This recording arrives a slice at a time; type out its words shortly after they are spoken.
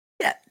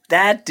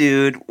That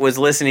dude was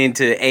listening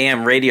to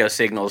AM radio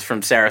signals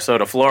from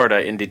Sarasota, Florida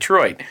in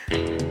Detroit. Are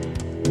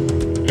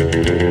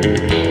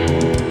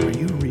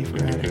you a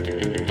reefer addict?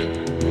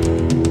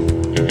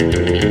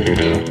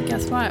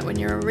 Guess what? When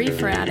you're a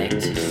reefer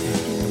addict,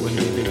 It wouldn't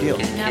be a big deal.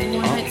 you can have a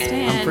one-night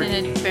stand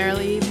and it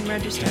barely even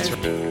registers.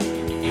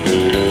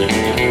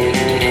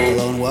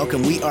 Hello and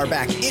welcome. We are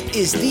back. It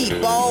is the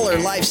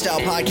Baller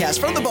Lifestyle Podcast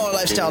from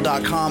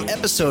theballerlifestyle.com,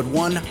 episode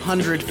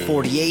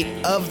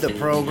 148 of the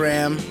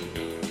program.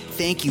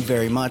 Thank you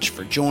very much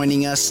for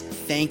joining us.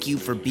 Thank you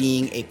for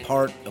being a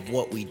part of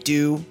what we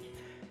do.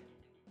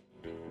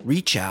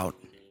 Reach out,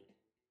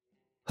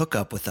 hook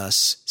up with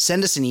us,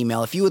 send us an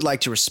email. If you would like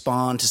to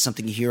respond to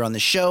something you hear on the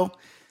show,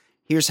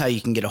 here's how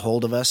you can get a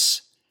hold of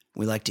us.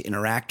 We like to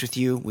interact with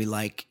you. We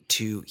like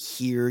to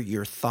hear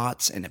your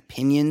thoughts and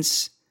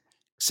opinions,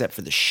 except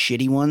for the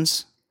shitty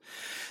ones.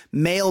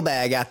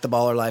 Mailbag at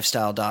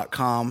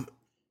theballerlifestyle.com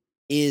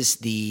is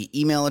the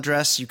email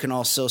address. You can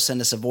also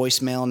send us a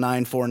voicemail,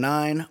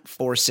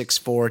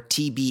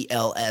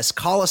 949-464-TBLS.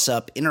 Call us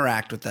up,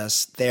 interact with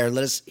us there.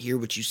 Let us hear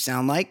what you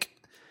sound like.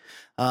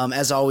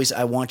 As always,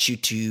 I want you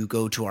to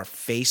go to our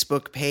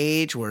Facebook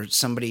page where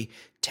somebody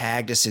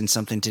tagged us in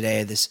something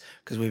today.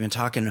 Because we've been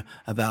talking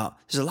about,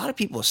 there's a lot of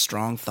people with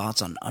strong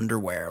thoughts on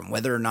underwear and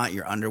whether or not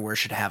your underwear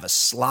should have a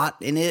slot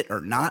in it or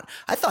not.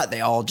 I thought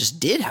they all just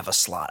did have a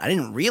slot. I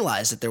didn't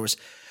realize that there was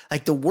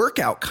like the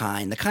workout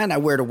kind, the kind I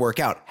wear to work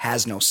out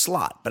has no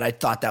slot, but I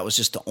thought that was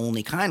just the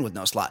only kind with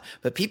no slot.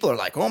 But people are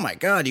like, oh my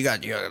God, you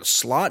got a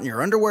slot in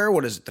your underwear?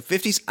 What is it, the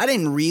 50s? I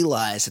didn't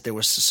realize that there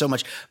was so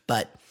much,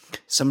 but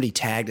somebody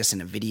tagged us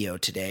in a video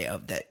today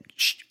of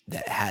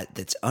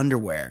that's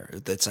underwear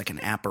that's like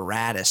an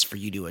apparatus for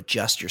you to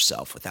adjust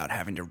yourself without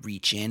having to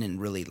reach in and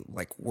really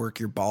like work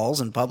your balls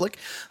in public.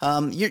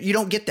 You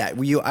don't get that.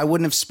 I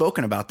wouldn't have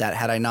spoken about that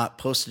had I not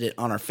posted it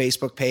on our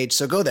Facebook page.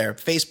 So go there,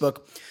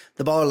 Facebook,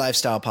 The Baller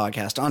Lifestyle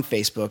Podcast on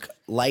Facebook,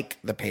 like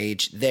the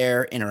page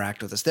there,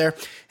 interact with us there.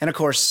 And of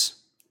course,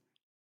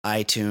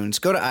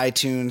 iTunes. Go to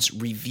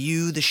iTunes,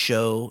 review the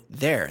show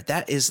there.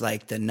 That is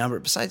like the number,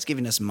 besides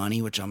giving us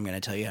money, which I'm going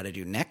to tell you how to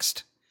do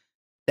next.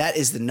 That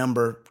is the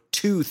number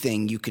 2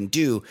 thing you can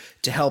do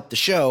to help the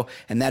show,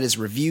 and that is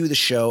review the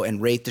show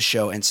and rate the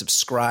show and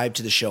subscribe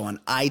to the show on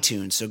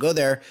iTunes. So go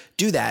there,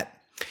 do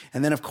that.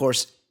 And then, of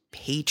course,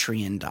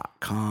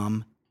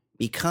 patreon.com.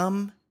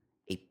 Become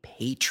a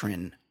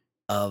patron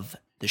of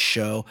the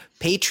show.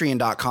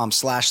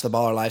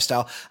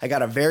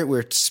 Patreon.com/theballerlifestyle. We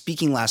were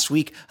speaking last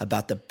week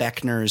about the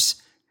Beckner's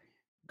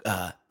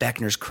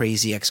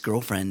crazy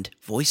ex-girlfriend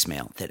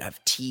voicemail that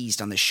I've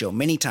teased on the show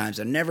many times.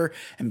 And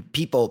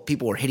people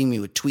were hitting me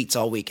with tweets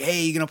all week.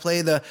 Hey, you going to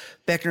play the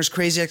Beckner's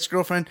crazy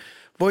ex-girlfriend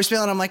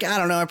voicemail? And I'm like, I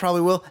don't know. I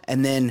probably will.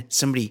 And then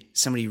somebody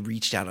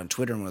reached out on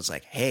Twitter and was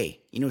like,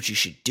 hey, you know what you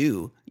should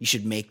do? You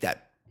should make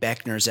that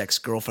Beckner's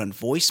ex-girlfriend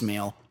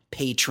voicemail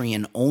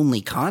Patreon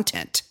only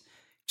content.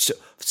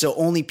 So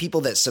only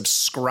people that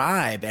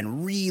subscribe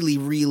and really,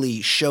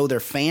 really show their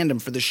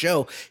fandom for the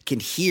show can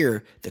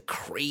hear the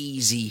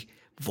crazy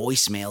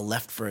voicemail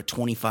left for a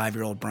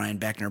 25-year-old Brian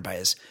Beckner by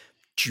his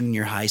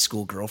junior high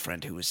school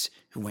girlfriend who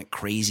went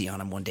crazy on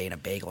him one day in a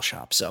bagel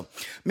shop. So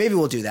maybe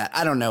we'll do that.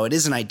 I don't know. It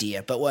is an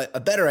idea, but what a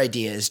better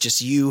idea is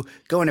just you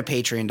go into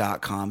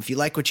patreon.com. If you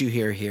like what you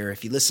hear here,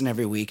 if you listen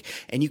every week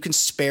and you can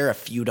spare a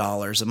few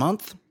dollars a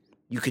month,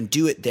 you can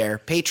do it there.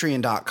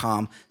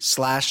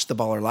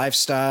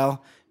 Patreon.com/theballerlifestyle.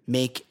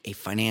 Make a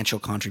financial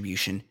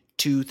contribution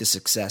to the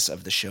success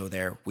of the show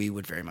there. We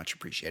would very much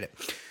appreciate it.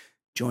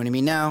 Joining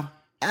me now,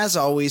 as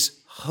always,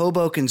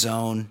 Hoboken's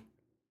own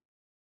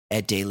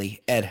Ed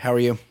Daly. Ed, how are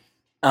you?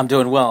 I'm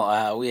doing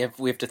well. We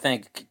have to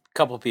thank a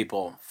couple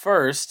people.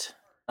 First,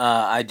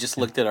 I just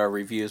looked at our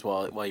reviews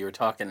while you were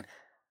talking.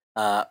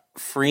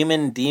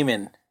 Freeman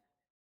Demon,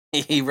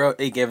 he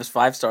gave us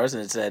 5 stars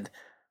and it said,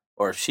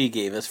 or she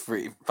gave us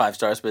 5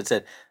 stars, but it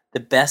said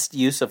the best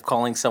use of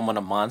calling someone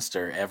a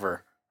monster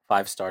ever.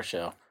 5-star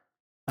show.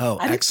 Oh,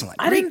 excellent.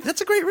 That's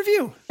a great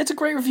review. It's a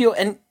great review.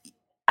 And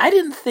I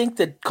didn't think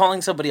that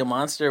calling somebody a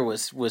monster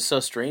was so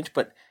strange,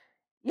 but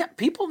yeah,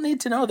 people need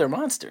to know they're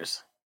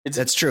monsters.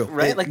 That's true.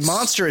 Right? Like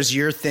monster is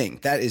your thing.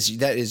 That is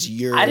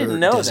your I didn't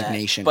know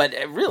designation. That,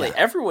 but really,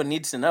 everyone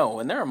needs to know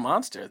when they're a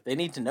monster. They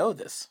need to know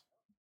this.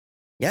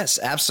 Yes,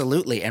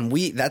 absolutely. And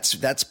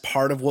that's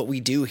part of what we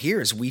do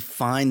here is we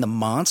find the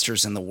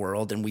monsters in the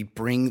world and we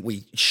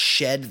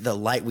shed the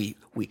light. We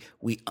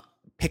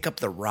pick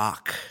up the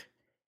rock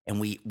and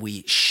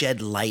we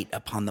shed light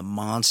upon the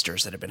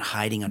monsters that have been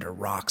hiding under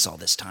rocks all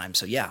this time.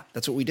 So yeah,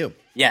 that's what we do.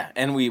 Yeah,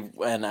 and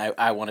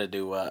I wanted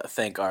to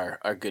thank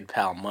our good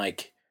pal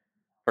Mike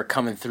for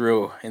coming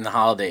through in the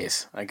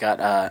holidays. I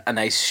got a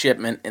nice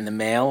shipment in the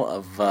mail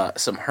of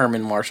some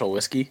Herman Marshall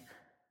whiskey.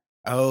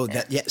 Oh,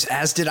 yes,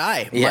 as did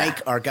I. Yeah.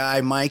 Mike, our guy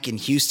Mike in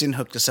Houston,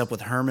 hooked us up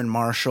with Herman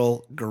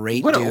Marshall.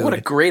 Great dude. What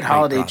a great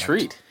holiday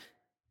treat.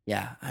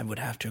 Yeah, I would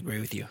have to agree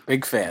with you.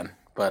 Big fan.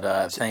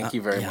 But thank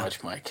you very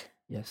much, Mike.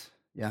 Yes.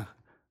 Yeah.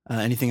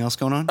 Anything else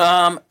going on?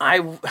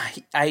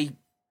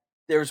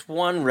 There's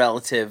one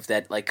relative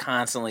that like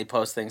constantly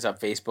posts things on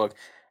Facebook,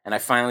 and I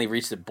finally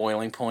reached the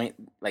boiling point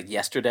like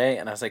yesterday,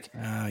 and I was like,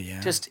 Oh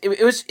yeah.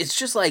 it's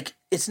just like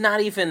it's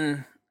not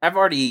even. I've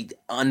already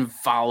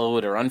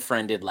unfollowed or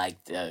unfriended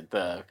like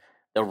the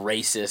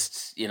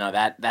racists,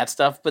 that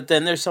stuff. But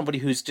then there's somebody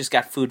who's just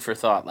got food for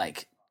thought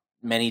like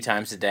many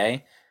times a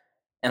day,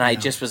 and I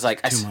No, just was it's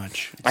like, too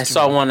much. It's I too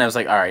saw much. one, and I was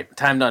like, all right,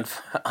 time to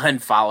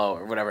unfollow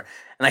or whatever,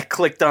 and I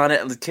clicked on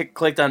it,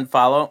 clicked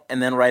unfollow,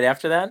 and then right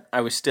after that,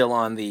 I was still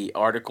on the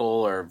article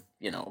or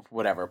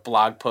whatever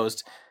blog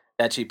post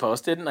that she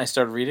posted, and I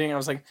started reading. I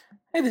was like,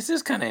 hey, this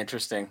is kind of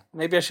interesting.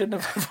 Maybe I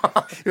shouldn't have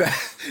unfollowed.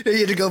 You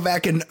had to go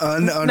back and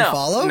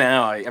unfollow?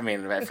 No. I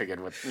mean, I figured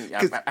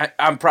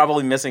I'm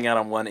probably missing out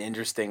on one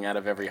interesting out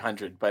of every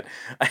 100. But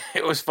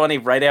it was funny.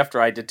 Right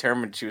after I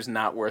determined she was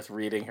not worth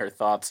reading her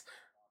thoughts,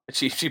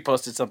 she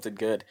posted something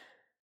good.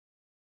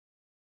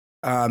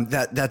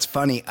 That's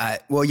funny.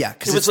 Well, yeah,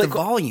 because it's like, the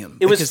volume.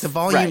 It was because the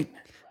volume. Right.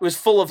 It was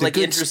full of the like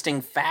good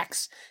interesting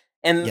facts,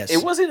 and Yes.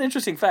 it was an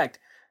interesting fact.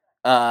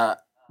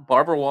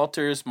 Barbara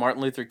Walters,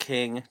 Martin Luther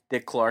King,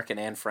 Dick Clark, and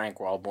Anne Frank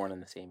were all born in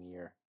the same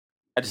year.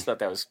 I just thought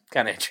that was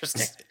kind of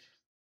interesting.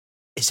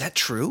 Is that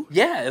true?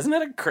 Yeah, isn't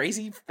that a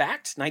crazy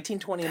fact?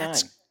 1929.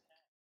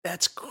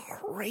 That's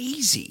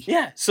crazy.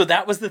 Yeah, so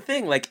that was the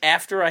thing. Like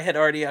after I had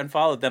already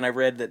unfollowed, then I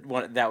read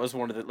that was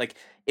one of the like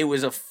it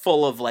was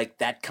full of like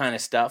that kind of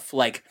stuff.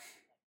 Like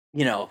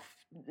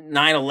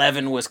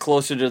 9/11 was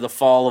closer to the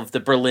fall of the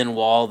Berlin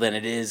Wall than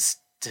it is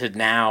to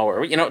now,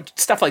 or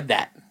stuff like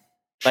that.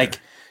 Sure.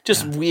 Like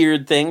just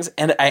weird things.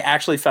 And I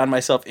actually found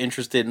myself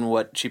interested in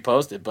what she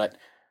posted, but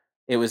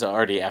it was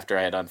already after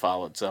I had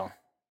unfollowed. So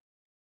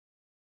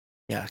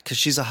Yeah, because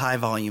she's a high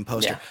volume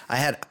poster. Yeah. I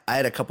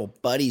had a couple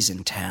buddies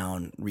in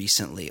town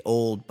recently,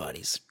 old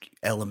buddies,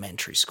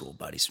 elementary school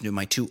buddies.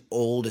 My two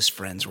oldest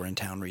friends were in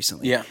town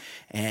recently. Yeah.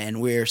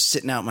 And we're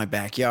sitting out in my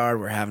backyard.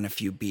 We're having a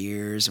few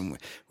beers, and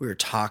we were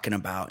talking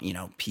about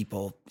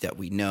people that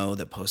we know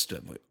that post,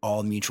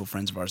 all mutual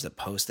friends of ours that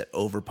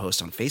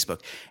overpost on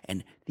Facebook.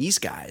 And these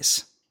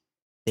guys,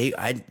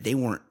 they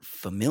weren't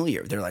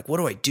familiar. They're like, what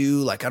do I do?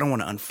 Like, I don't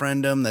want to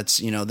unfriend them. That's,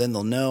 then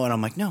they'll know. And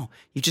I'm like, no,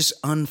 you just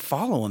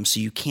unfollow them so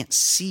you can't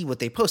see what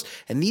they post.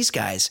 And these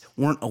guys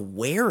weren't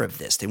aware of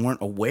this. They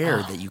weren't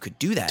aware that you could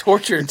do that.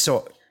 Tortured. And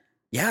so,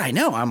 yeah, I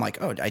know. I'm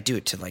like, oh, I do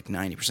it to like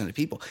 90% of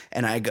people.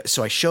 And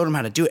so I showed them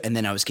how to do it. And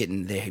then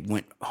they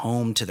went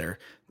home to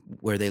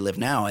where they live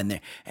now. And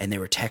they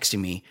were texting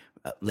me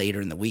later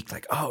in the week,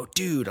 like, oh,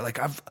 dude, like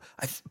I've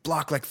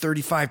blocked like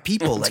 35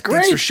 people. Like, great.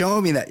 thanks for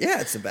showing me that.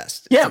 Yeah, it's the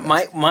best. Yeah,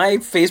 my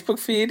Facebook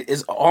feed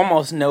is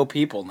almost no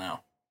people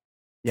now.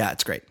 Yeah,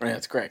 it's great. Yeah,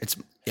 it's great.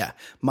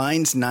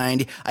 Mine's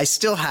 90. I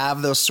still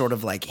have those sort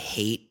of like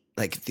hate,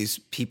 like these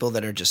people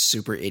that are just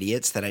super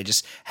idiots that I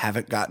just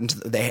haven't gotten to.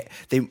 They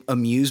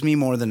amuse me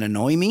more than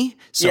annoy me.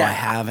 So Yeah, I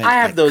haven't. I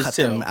have those cut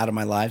too. them out of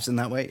my lives in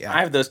that way. Yeah, I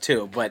have those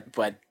too, but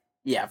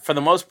yeah, for the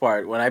most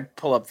part, when I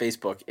pull up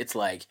Facebook, it's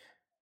like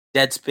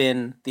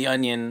Deadspin, The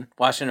Onion,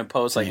 Washington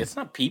Post. Like, it's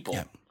not people.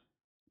 Yeah.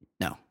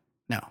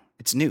 No,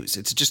 it's news.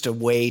 It's just a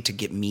way to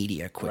get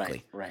media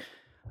quickly. Right.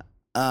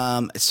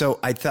 So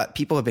I thought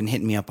people have been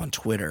hitting me up on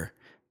Twitter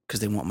because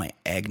they want my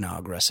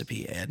eggnog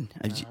recipe, Ed.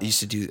 I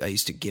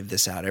used to give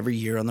this out every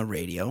year on the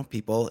radio.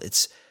 People,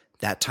 it's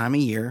that time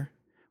of year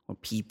when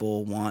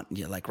people want,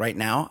 like right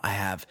now, I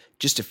have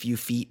just a few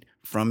feet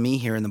from me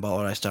here in the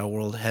Baller Lifestyle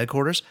World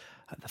headquarters.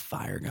 I have the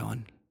fire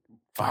going.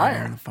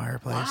 Fire on the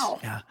fireplace. Wow.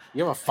 Yeah.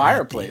 You have a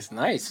fireplace.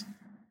 Nice.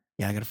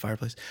 Yeah, I got a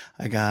fireplace.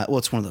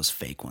 It's one of those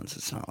fake ones.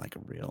 It's not like a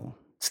real.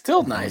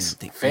 Still nice.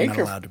 I'm not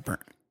allowed to burn.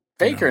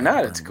 Fake or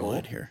not, it's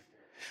cool. Here.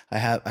 I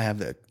have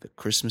the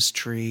Christmas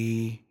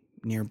tree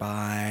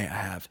nearby. I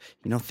have,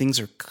 things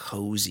are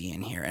cozy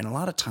in here. And a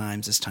lot of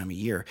times this time of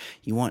year,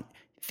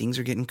 things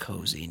are getting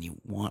cozy and you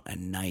want a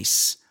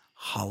nice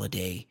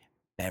holiday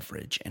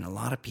beverage. And a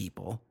lot of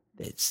people,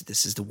 this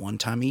is the one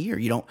time of year.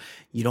 You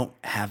don't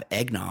have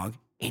eggnog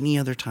any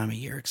other time of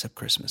year except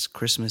Christmas.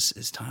 Christmas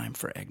is time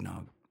for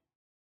eggnog.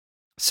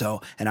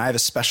 So, and I have a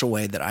special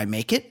way that I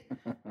make it.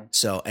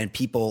 So, and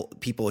people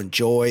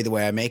enjoy the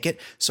way I make it.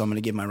 So I'm going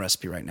to give my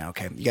recipe right now.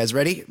 Okay. You guys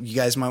ready? You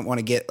guys might want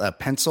to get a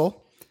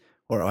pencil,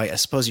 or I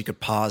suppose you could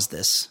pause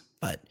this,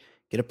 but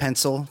get a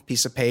pencil,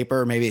 piece of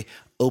paper, maybe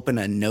open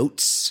the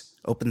notes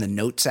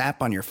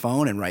app on your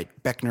phone and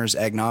write Beckner's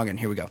eggnog. And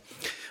here we go.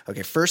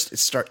 Okay. First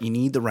you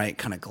need the right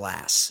kind of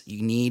glass.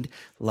 You need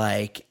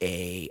like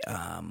a,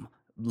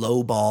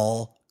 low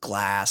ball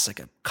glass, like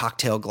a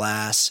cocktail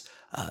glass,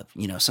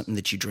 something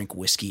that you drink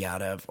whiskey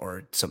out of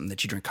or something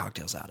that you drink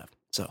cocktails out of.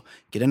 So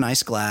get a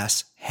nice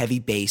glass, heavy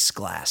base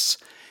glass.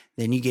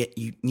 Then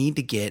you need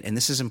to get, and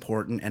this is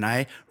important, and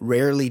I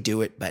rarely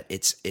do it, but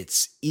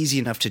it's easy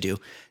enough to do.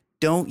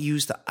 Don't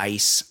use the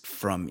ice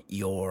from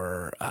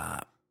your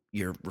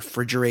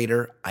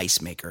refrigerator ice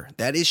maker.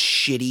 That is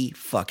shitty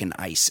fucking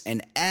ice.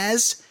 And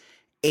as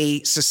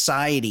a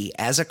society,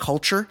 as a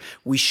culture,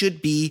 we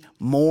should be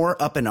more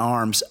up in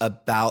arms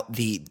about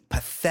the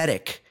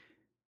pathetic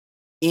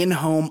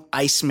in-home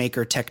ice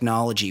maker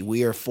technology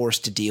we are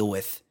forced to deal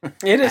with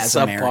It is as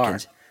subpar.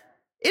 Americans.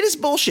 It is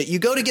bullshit. You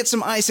go to get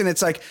some ice and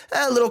it's like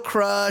a little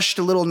crushed,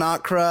 a little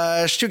not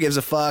crushed. Who gives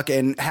a fuck?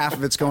 And half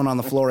of it's going on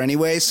the floor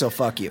anyway. So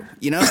fuck you,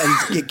 you know,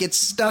 and it gets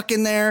stuck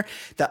in there.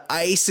 The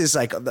ice is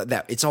like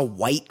that. It's all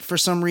white for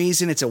some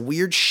reason. It's a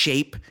weird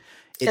shape.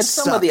 And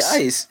some of the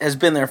ice has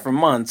been there for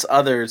months.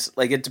 Others,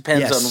 like it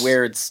depends on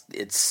where it's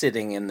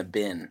sitting in the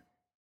bin.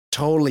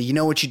 Totally. You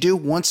know what you do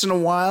once in a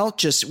while,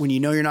 just when you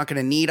know you're not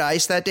going to need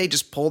ice that day,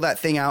 just pull that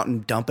thing out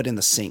and dump it in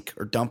the sink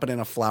or dump it in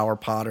a flower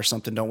pot or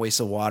something. Don't waste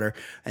the water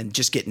and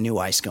just get new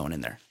ice going in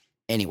there.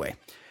 Anyway,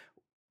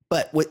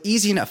 but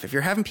easy enough. If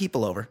you're having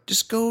people over,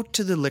 just go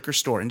to the liquor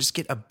store and just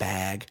get a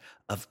bag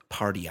of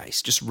party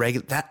ice. Just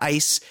regular. That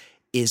ice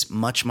is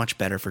much, much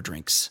better for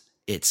drinks.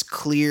 It's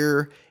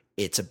clear.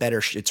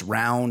 It's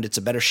round. It's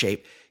a better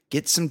shape.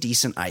 Get some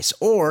decent ice,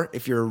 or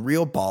if you're a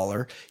real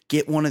baller,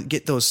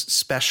 get those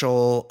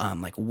special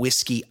like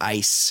whiskey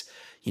ice.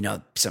 You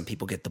know, some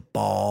people get the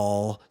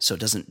ball so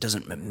it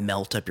doesn't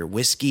melt up your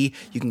whiskey.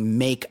 You can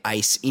make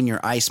ice in your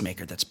ice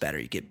maker. That's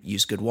better.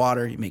 Use good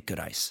water. You make good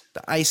ice.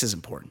 The ice is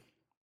important.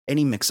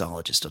 Any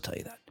mixologist will tell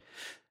you that.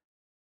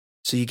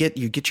 So you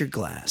get your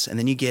glass, and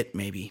then you get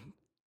maybe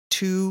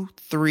 2,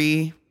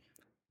 3,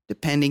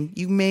 depending.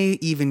 You may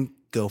even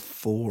go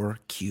 4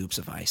 cubes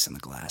of ice in the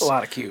glass. A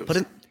lot of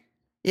cubes.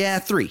 Yeah,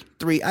 3.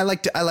 I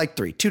like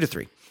 3. 2 to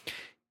 3.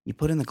 You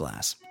put in the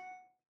glass.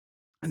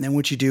 And then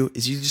what you do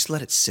is you just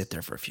let it sit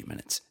there for a few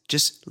minutes.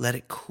 Just let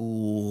it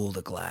cool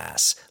the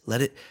glass.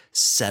 Let it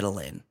settle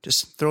in.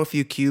 Just throw a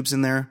few cubes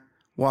in there,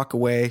 walk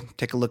away,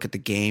 take a look at the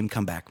game,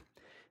 come back.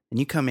 Then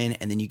you come in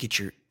and then you get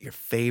your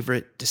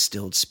favorite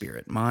distilled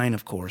spirit. Mine,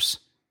 of course,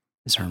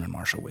 is Herman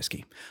Marshall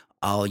whiskey.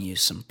 I'll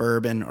use some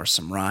bourbon or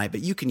some rye,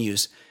 but you can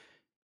use,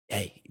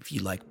 if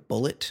you like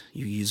Bullet,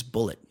 you use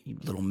Bullet.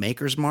 Little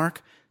Maker's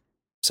Mark.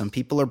 Some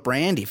people are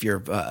brandy. If you're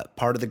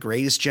part of the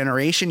greatest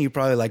generation, you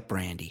probably like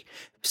brandy.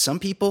 Some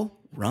people,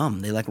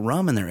 rum. They like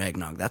rum in their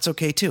eggnog. That's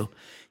okay too.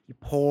 You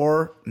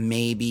pour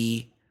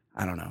maybe,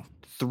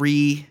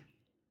 3.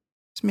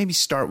 Let's maybe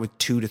start with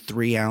 2 to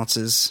 3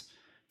 ounces.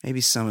 Maybe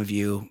some of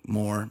you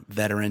more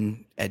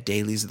veteran at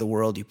Dailies of the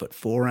world, you put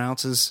 4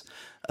 ounces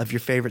of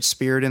your favorite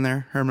spirit in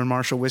there, Herman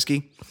Marshall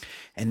whiskey.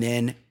 And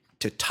then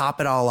to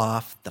top it all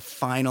off, the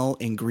final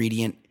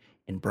ingredient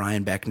in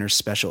Brian Beckner's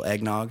special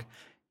eggnog,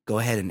 go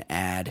ahead and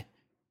add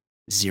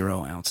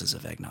 0 ounces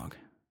of eggnog.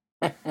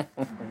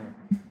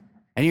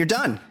 And you're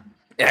done.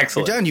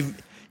 Excellent. You're done.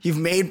 You've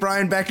made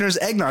Brian Beckner's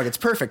eggnog. It's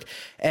perfect.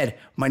 Ed,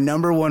 my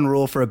number one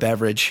rule for a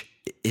beverage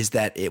is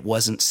that it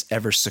wasn't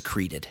ever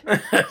secreted.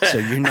 So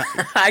you're not.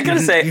 I gotta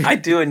say, I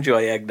do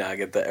enjoy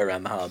eggnog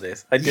around the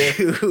holidays. I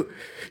do.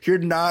 You're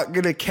not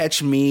gonna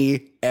catch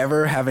me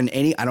ever having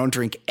any. I don't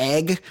drink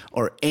egg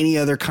or any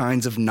other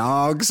kinds of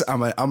nogs.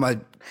 I'm a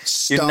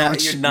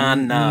staunch you're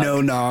non-nog.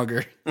 No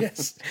nogger.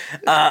 Yes.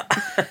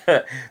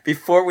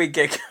 Before we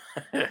get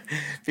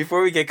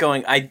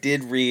going, I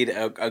did read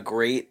a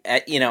great.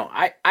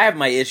 I have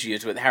my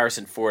issues with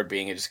Harrison Ford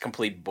being a just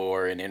complete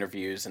bore in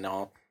interviews and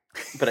all,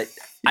 but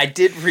I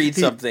did read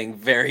something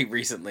very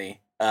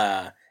recently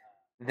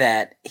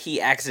that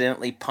he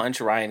accidentally punched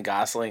Ryan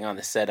Gosling on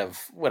the set of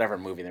whatever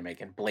movie they're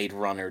making, Blade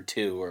Runner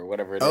 2 or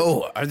whatever it is.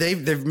 Oh,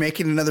 they're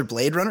making another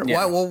Blade Runner?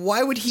 Yeah.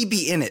 Why would he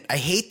be in it? I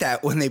hate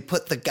that when they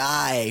put the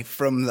guy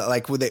from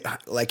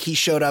he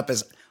showed up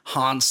as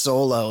Han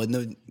Solo in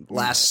the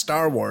last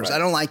Star Wars. Right. I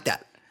don't like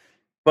that.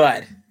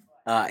 But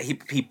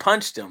he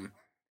punched him,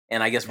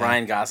 and I guess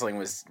Ryan Gosling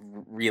was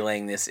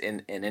relaying this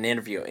in an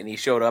interview, and he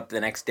showed up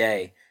the next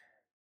day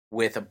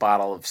with a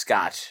bottle of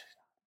scotch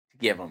to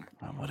give him.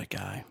 Oh, what a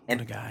guy.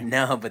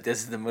 No, but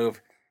this is the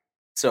move.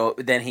 So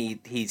then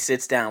he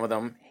sits down with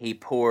him. He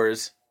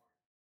pours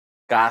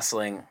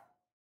Gosling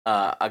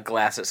a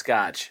glass of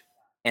scotch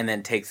and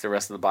then takes the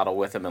rest of the bottle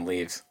with him and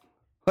leaves.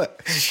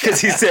 Because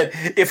he said,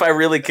 if I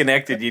really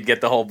connected, you'd get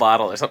the whole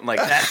bottle or something like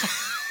that.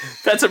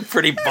 That's a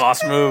pretty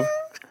boss move.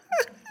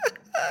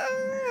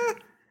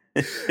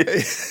 That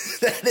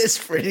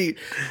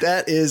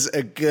is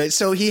a good.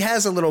 So he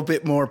has a little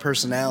bit more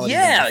personality.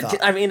 Yeah,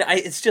 I mean,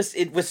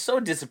 it was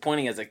so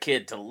disappointing as a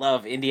kid to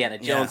love Indiana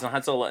Jones and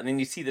Han Solo, and then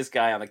you see this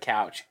guy on the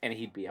couch, and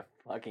he'd be a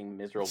fucking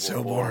miserable.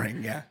 So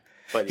boring, yeah.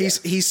 But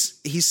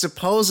he's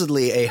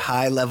supposedly a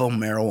high level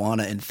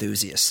marijuana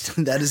enthusiast.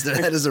 That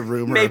is a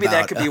rumor. Maybe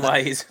that could be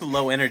why he's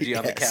low energy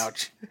on the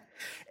couch.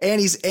 And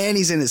he's in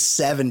his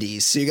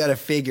 70s, so you got to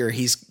figure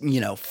he's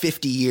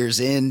 50 years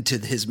into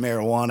his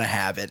marijuana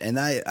habit. And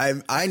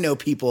I know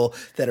people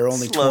that are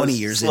only 20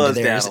 years into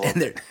theirs,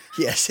 and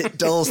it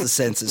dulls the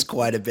senses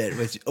quite a bit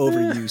with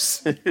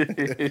overuse.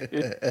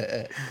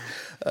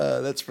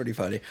 That's pretty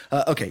funny.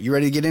 Okay, you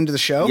ready to get into the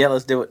show? Yeah,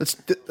 let's do it.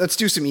 Let's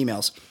do some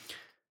emails.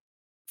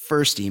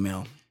 First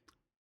email.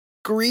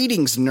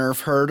 Greetings,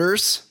 Nerf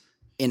herders.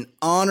 In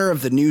honor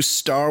of the new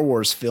Star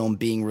Wars film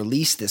being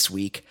released this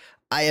week,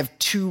 I have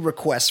 2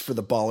 requests for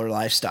the baller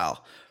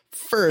lifestyle.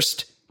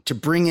 First, to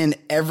bring in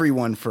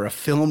everyone for a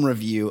film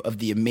review of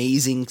the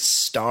amazing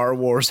Star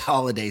Wars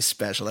Holiday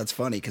Special. That's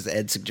funny because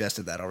Ed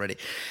suggested that already.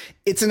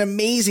 It's an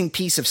amazing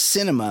piece of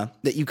cinema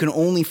that you can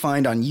only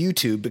find on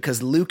YouTube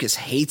because Lucas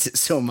hates it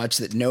so much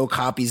that no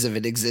copies of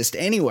it exist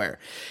anywhere.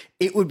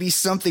 It would be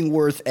something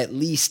worth at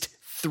least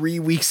 3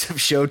 weeks of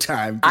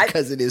showtime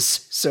because it is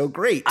so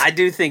great. I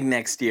do think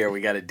next year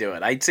we got to do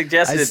it. I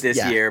suggested it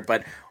this year,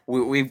 but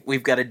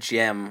we've got a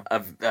gem,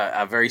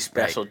 a very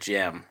special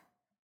gem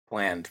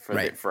planned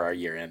for our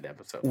year-end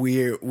episode.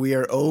 We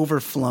are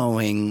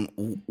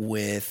overflowing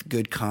with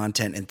good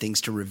content and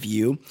things to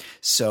review.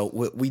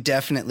 So we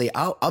definitely.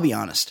 I'll be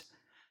honest.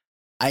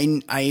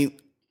 I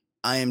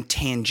am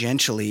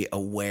tangentially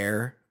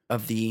aware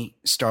of the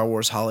Star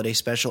Wars Holiday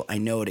Special. I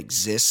know it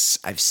exists.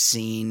 I've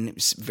seen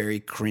very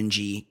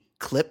cringy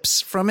clips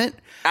from it.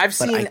 I've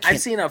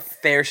seen a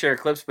fair share of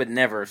clips, but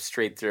never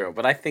straight through.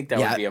 But I think that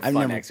would be a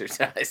fun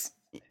exercise.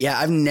 Yeah,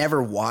 I've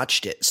never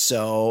watched it,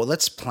 so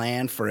let's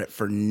plan for it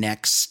for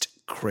next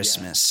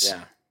Christmas.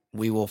 Yeah.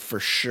 We will for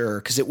sure,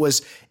 because it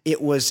was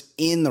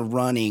in the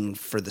running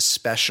for the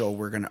special.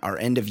 Our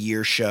end of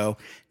year show,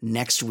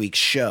 next week's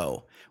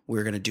show.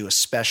 We're gonna do a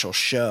special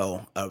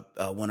show,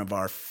 one of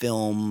our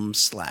film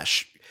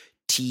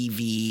 /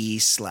 TV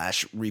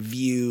 /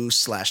 review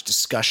 /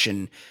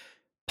 discussion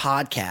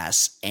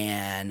podcasts,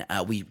 and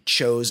we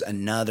chose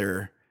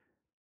another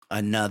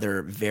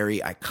very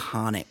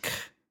iconic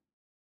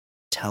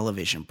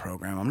television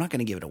program. I'm not going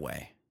to give it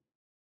away.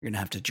 You're going to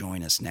have to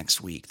join us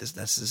next week.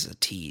 This is a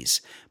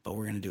tease, but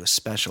we're going to do a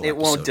special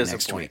episode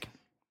next week.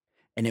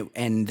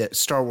 And the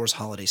Star Wars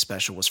Holiday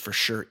Special was for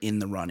sure in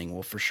the running.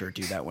 We'll for sure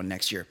do that one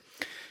next year.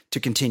 To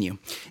continue,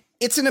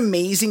 it's an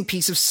amazing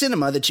piece of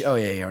cinema that you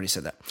already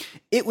said that.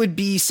 It would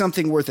be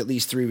something worth at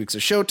least 3 weeks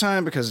of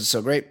showtime because it's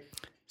so great.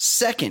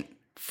 Second,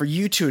 for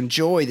you to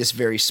enjoy this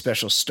very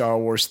special Star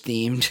Wars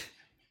themed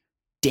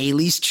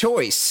Daly's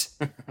Choice.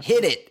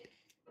 Hit it.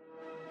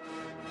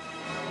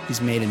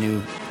 He's made a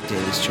new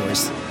Daly's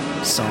Choice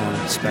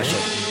song special.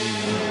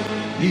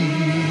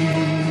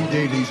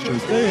 Daly's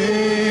Choice,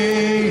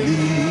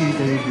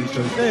 Daly's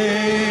Choice,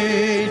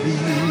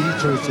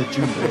 Daly's Choice that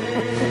you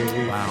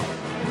made. Wow.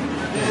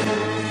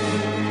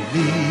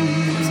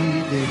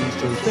 Daly's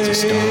Choice, It's a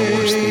Star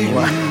Wars theme.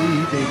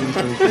 Daly's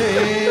Choice,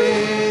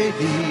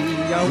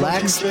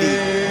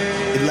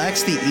 It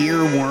lacks the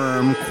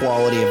earworm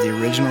quality of the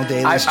original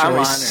Daly's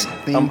Choice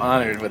theme. I'm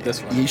honored with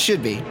this one. You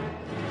should be.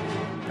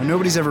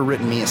 Nobody's ever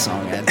written me a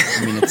song, Ed.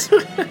 I mean, it's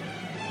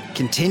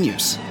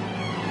continues.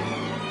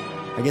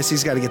 I guess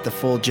he's got to get the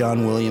full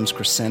John Williams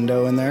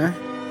crescendo in there.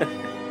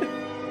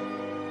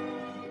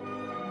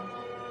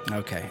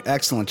 Okay,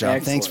 excellent job.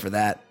 Excellent. Thanks for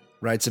that.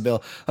 Writes a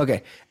bill.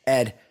 Okay,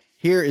 Ed,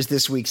 here is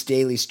this week's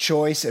Daly's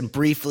Choice. And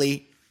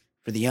briefly,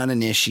 for the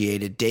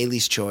uninitiated,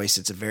 Daly's Choice,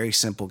 it's a very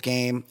simple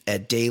game.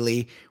 Ed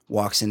Daly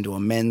walks into a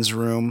men's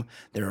room.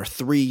 There are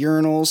 3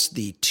 urinals.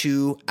 The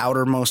 2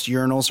 outermost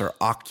urinals are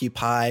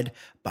occupied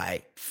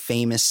by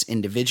famous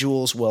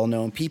individuals,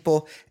 well-known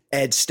people.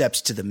 Ed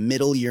steps to the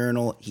middle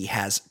urinal. He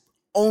has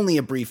only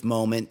a brief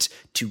moment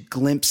to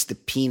glimpse the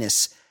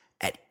penis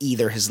at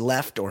either his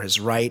left or his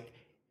right,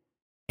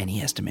 and he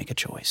has to make a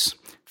choice.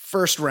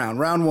 First round,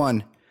 round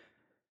 1.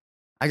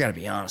 I got to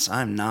be honest,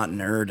 I'm not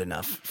nerd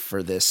enough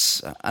for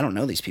this. I don't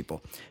know these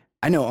people.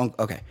 I know,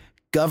 okay,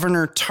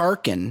 Governor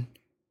Tarkin.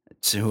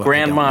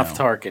 Grand Moff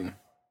Tarkin.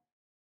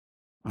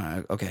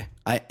 Okay.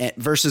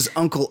 Versus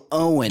Uncle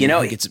Owen. You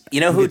know who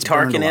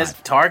Tarkin is?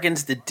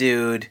 Tarkin's the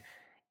dude.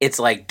 It's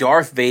like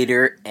Darth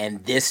Vader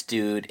and this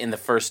dude in the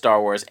first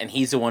Star Wars, and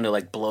he's the one who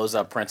like blows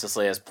up Princess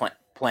Leia's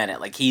planet.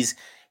 Like he's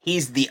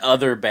the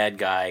other bad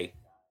guy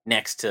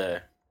next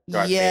to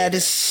Darth Vader.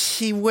 Does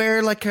he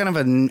wear like kind of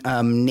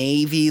a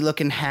navy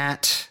looking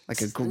hat?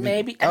 Like a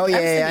maybe. Oh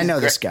yeah, I know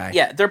this guy.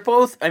 Yeah, they're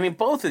both. I mean,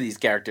 both of these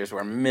characters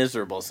were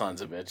miserable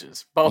sons of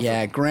bitches. Both.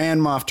 Yeah,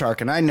 Grand Moff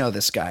Tarkin. I know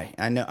this guy.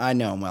 I know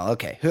him well.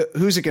 Okay,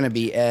 who's it going to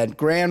be? Ed,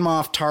 Grand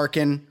Moff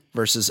Tarkin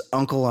versus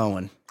Uncle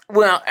Owen.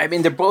 Well, I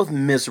mean, they're both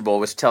miserable,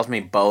 which tells me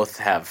both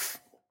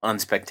have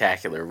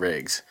unspectacular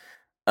rigs.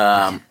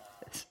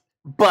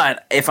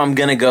 But if I'm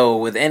going to go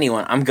with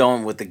anyone, I'm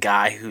going with the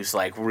guy who's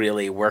like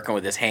really working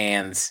with his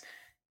hands,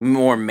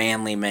 more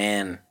manly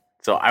man.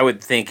 So I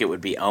would think it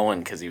would be Owen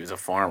because he was a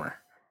farmer.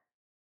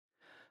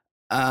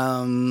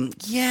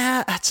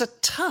 Yeah, that's a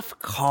tough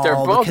call. They're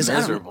both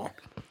miserable.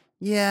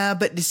 Yeah,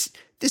 but this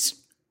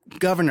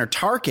Governor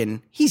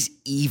Tarkin, he's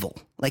evil.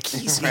 Like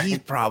he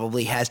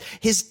probably has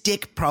his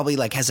dick probably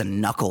like has a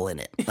knuckle in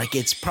it. Like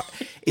it's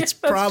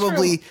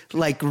probably true.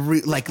 like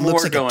More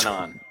looks like going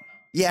on.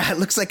 Yeah, it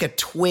looks like a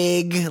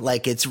twig.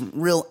 Like it's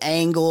real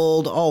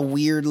angled, all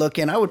weird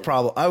looking. I would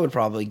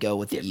probably go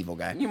with the evil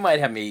guy. You might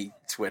have me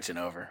switching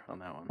over on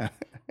that one.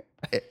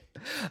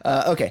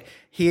 Okay,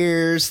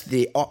 here's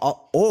the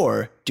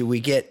or do you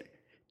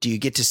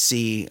get to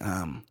see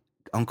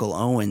Uncle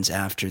Owens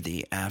after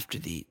the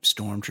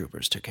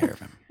stormtroopers took care of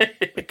him?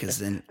 Because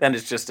then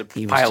it's just a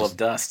pile of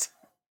dust.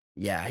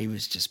 Yeah, he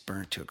was just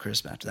burnt to a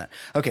crisp after that.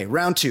 Okay,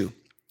 round 2.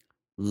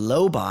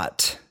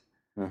 Lobot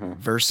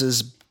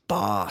versus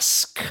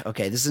Bosk.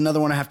 Okay, this is another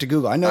one I have to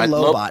Google. I know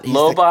Lo- Lobot.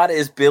 Lobot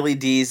is Billy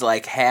D's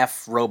like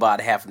half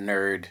robot, half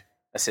nerd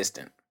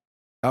assistant.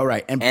 All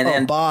right, and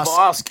then Bosk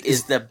Bosk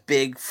is the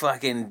big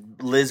fucking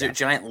lizard,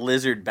 giant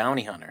lizard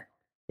bounty hunter.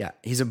 Yeah,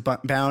 he's a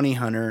bounty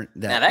hunter.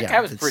 Now that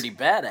guy was pretty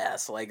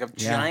badass, like a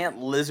giant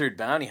lizard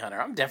bounty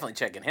hunter. I'm definitely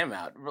checking him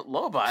out.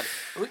 Lobot,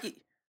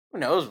 who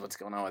knows what's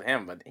going on with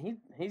him, but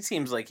he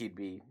seems like he'd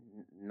be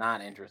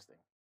not interesting.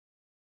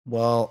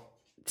 Well,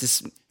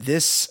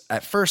 this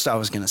at first I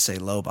was gonna say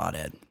Lobot,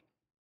 Ed,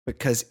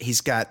 because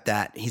he's got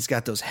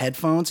those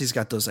headphones, he's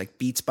got those like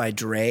Beats by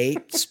Dre,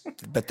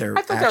 but they're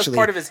I thought that was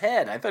part of his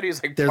head. I thought he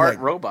was like part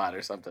robot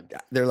or something.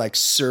 They're like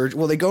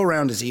well, they go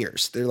around his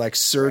ears. They're like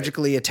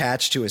surgically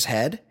attached to his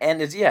head.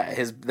 And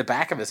the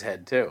back of his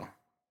head too.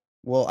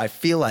 Well, I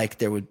feel like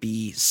there would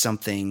be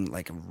something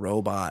like a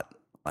robot,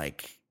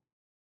 like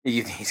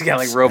he's got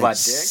like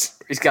robot dick.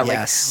 He's got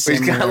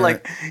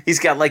he's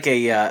got like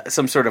a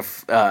some sort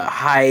of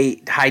high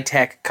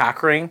tech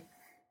cock ring.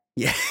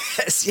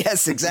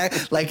 Yes,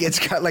 exactly. Like it's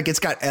got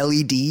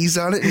LEDs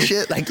on it and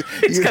shit. Like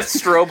it's got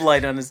strobe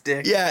light on his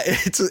dick. Yeah,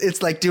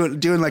 it's like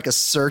doing like a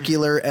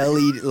circular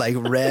LED, like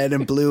red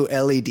and blue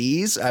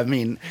LEDs. I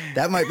mean,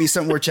 that might be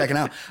something we're checking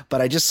out.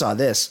 But I just saw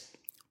this.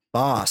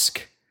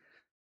 Bosk.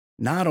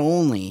 Not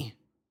only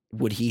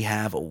would he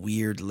have a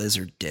weird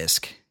lizard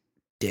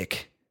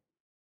dick,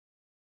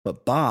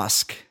 but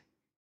Bosk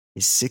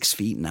is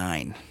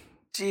 6'9".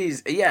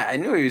 Jeez, yeah, I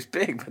knew he was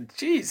big, but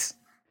jeez.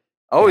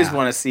 Always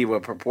want to see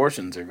what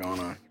proportions are going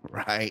on.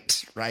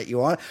 Right.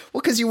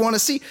 Because you want to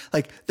see,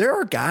 like, there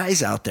are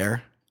guys out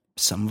there,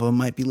 some of them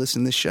might be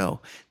listening to this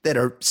show, that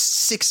are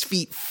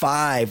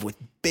 6'5" with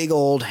big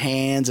old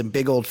hands and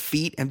big old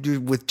feet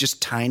and with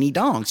just tiny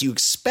dongs. You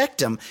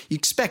expect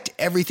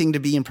everything to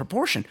be in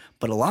proportion,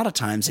 but a lot of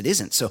times it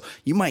isn't. So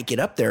you might get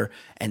up there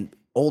and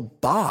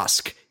old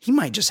Bosk, he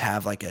might just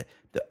have like a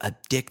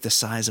dick the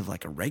size of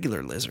like a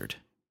regular lizard.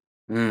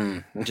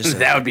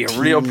 That would be a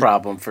real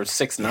problem for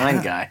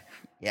 6'9" guy.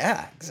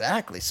 Yeah,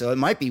 exactly. So it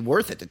might be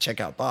worth it to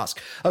check out Bosk.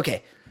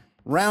 Okay,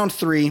 round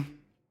 3.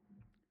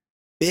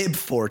 Bib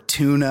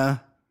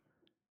Fortuna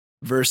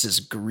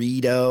versus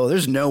Greedo.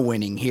 There's no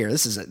winning here.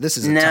 This is a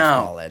tough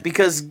call, Ed.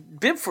 Because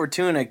Bib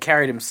Fortuna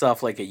carried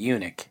himself like a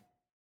eunuch.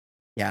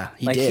 Yeah,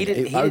 he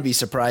did. I would be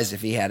surprised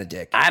if he had a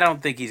dick. I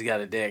don't think he's got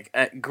a dick.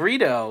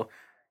 Greedo,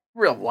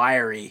 real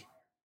wiry.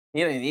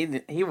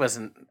 He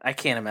wasn't. I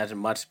can't imagine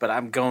much, but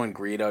I'm going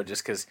Greedo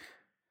just because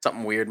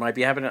something weird might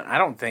be happening. I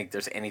don't think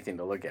there's anything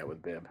to look at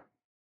with Bib.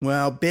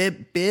 Well,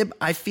 Bib,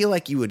 I feel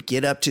like you would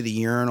get up to the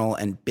urinal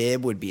and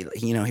Bib would be,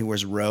 he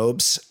wears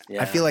robes.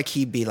 Yeah. I feel like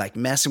he'd be like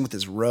messing with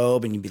his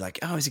robe and you'd be like,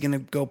 oh, is he going to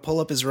go pull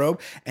up his robe?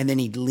 And then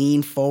he'd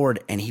lean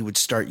forward and he would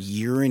start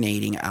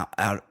urinating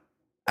out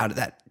of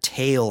that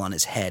tail on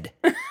his head.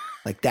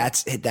 Like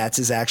that's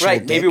his actual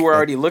dick. Maybe we're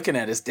already looking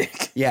at his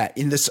dick. Yeah,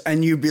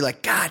 and you'd be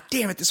like, God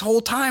damn it! This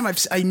whole time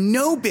I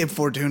know Bib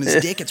Fortuna's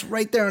dick. It's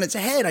right there on its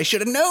head. I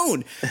should have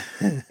known.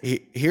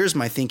 Here's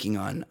my thinking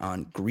on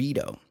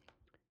Greedo.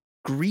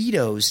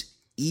 Greedo's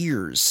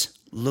ears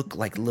look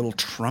like little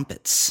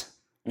trumpets.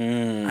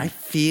 I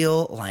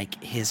feel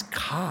like his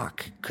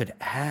cock could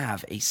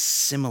have a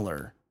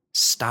similar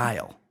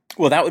style.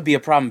 Well, that would be a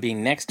problem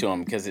being next to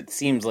him because it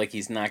seems like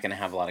he's not going to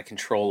have a lot of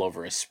control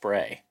over his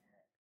spray.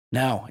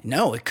 No,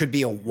 it could be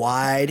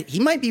he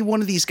might be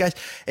one of these guys.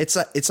 It's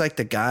like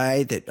the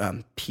guy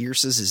that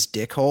pierces his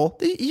dick hole.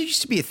 It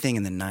used to be a thing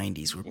in the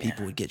 90s where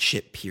people would get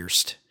shit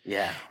pierced.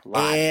 Yeah,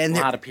 a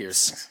lot of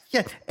piercings.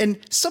 Yeah, and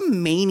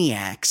some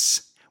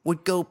maniacs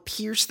would go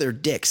pierce their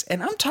dicks.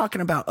 And I'm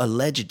talking about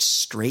alleged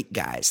straight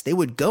guys. They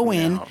would go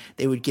in,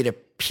 they would get a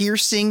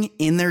piercing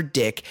in their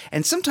dick,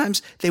 and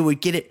sometimes they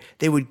would get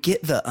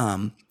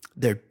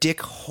their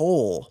dick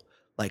hole.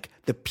 Like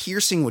the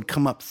piercing would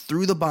come up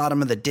through the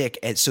bottom of the dick,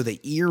 and so the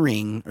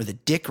earring or the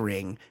dick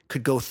ring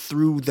could go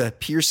through the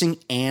piercing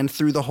and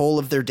through the hole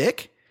of their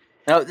dick.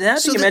 Now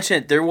that you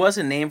mentioned it, there was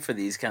a name for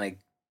these kind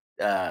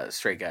of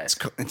straight guys.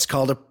 It's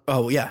called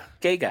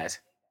gay guys.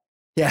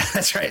 Yeah,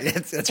 that's right.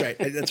 That's right.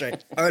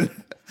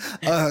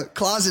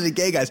 Closeted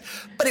gay guys.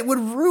 But it would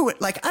ruin.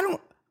 Like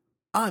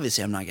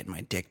obviously, I'm not getting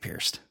my dick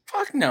pierced.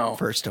 Fuck no.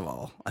 First of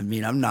all, I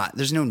mean, I'm not.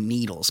 There's no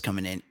needles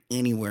coming in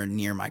anywhere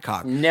near my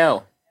cock.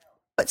 No.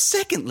 But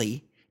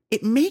secondly,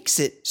 it makes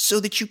it so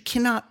that you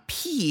cannot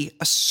pee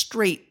a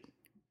straight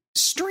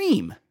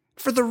stream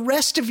for the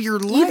rest of your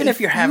life. Even if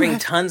you're having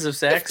tons of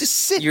sex, you have to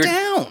sit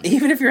down.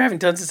 Even if you're having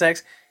tons of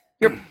sex,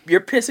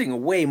 you're pissing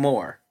way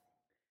more.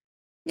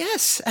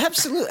 Yes,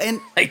 absolutely.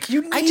 And like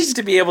you need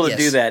to be able to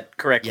do that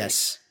correctly.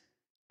 Yes.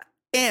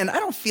 And I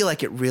don't feel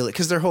like it really,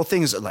 because their whole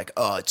thing is like,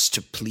 oh, it's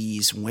to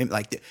please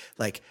women,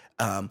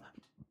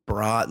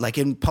 broad, like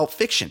in Pulp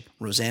Fiction,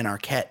 Roseanne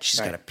Arquette, she's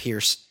got a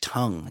pierced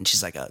tongue, and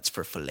she's like, oh, it's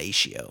for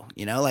fellatio.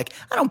 Like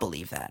I don't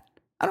believe that.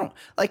 I don't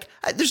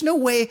there's no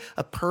way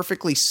a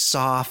perfectly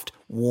soft,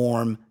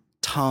 warm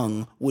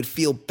tongue would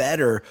feel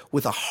better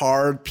with a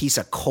hard piece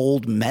of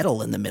cold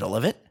metal in the middle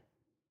of it.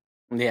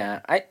 Yeah,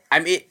 I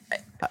mean,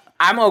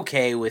 I'm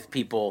okay with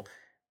people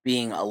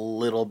being a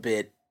little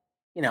bit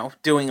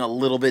doing a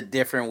little bit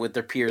different with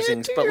their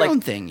piercings, do but your like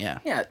own thing, yeah.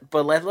 Yeah,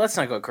 but let's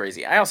not go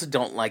crazy. I also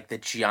don't like the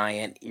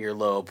giant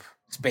earlobe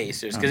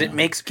spacers because it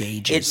makes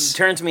gauges. It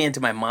turns me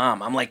into my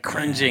mom. I'm like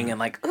cringing and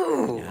like,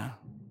 ooh, how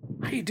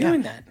are you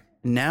doing that?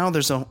 Now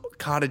there's a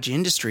cottage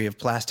industry of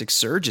plastic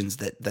surgeons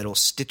that'll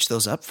stitch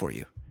those up for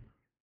you.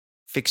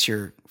 Fix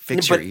your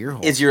ear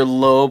hole. Is your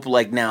lobe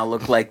like now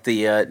look like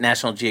the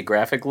National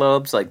Geographic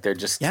lobes? Like they're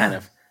just kind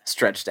of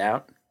stretched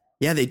out?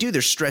 Yeah, they do.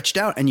 They're stretched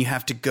out, and you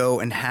have to go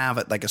and have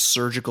it like a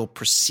surgical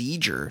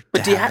procedure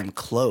to have them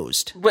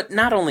closed. But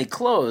not only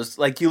closed,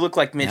 like you look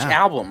like Mitch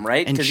Albom,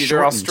 right? Because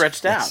they're all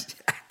stretched out.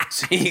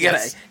 So you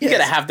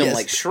gotta have them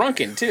like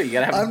shrunken too. You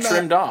gotta have them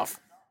trimmed off.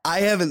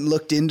 I haven't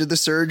looked into the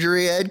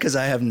surgery, Ed, because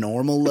I have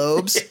normal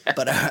lobes,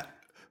 but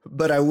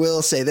I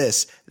will say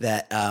this,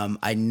 that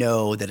I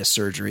know that a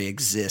surgery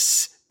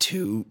exists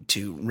to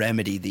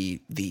remedy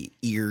the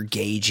ear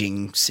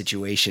gauging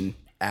situation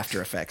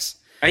after effects.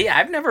 Yeah,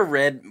 I've never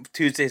read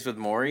Tuesdays with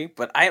Maury,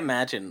 but I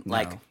imagine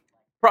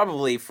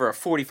probably for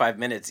 45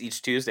 minutes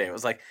each Tuesday, it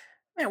was like,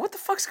 man, what the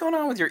fuck's going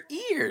on with your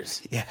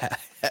ears? Yeah.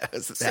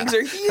 These things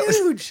are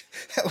huge.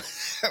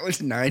 That was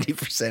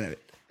 90% of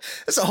it.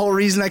 That's the whole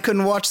reason I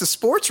couldn't watch the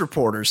sports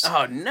reporters.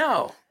 Oh,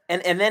 no.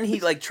 And then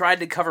he like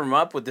tried to cover him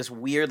up with this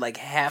weird like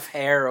half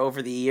hair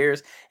over the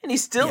ears, and he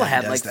still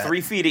had like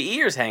 3 feet of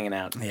ears hanging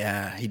out.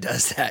 Yeah, he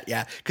does that.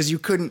 Yeah, because you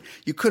couldn't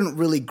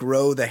really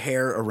grow the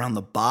hair around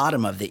the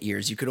bottom of the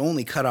ears. You could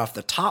only cut off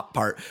the top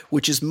part,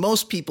 which is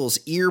most people's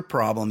ear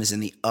problem is in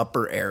the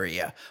upper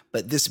area.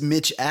 But this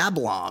Mitch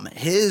Albom,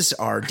 his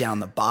are down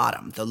the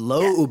bottom. The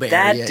lobe area.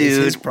 That is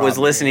his dude problem. was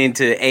listening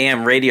to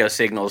AM radio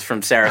signals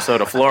from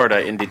Sarasota,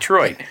 Florida, in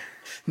Detroit.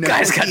 No,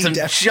 Guy's got some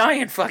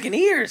giant fucking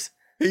ears.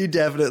 He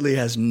definitely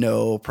has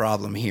no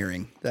problem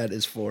hearing. That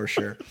is for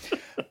sure.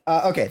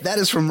 Okay, that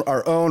is from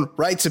our own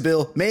Writes a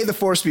Bill. May the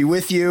force be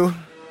with you.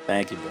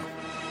 Thank you, Bill.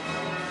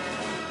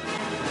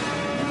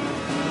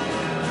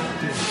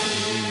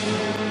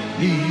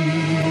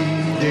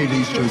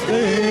 Daily's Choice,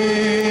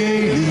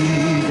 Daily's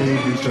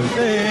Choice,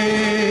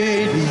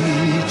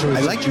 Daily's Choice.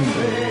 I like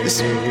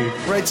this.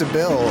 Writes a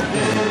Bill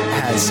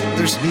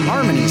there's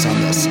harmonies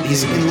on this.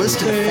 He's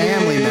enlisted a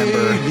family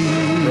member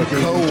or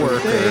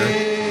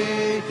coworker.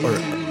 Or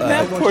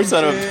that poor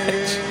son of a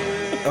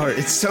bitch. Or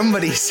it's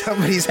somebody's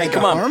hey,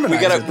 come on, we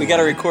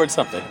gotta record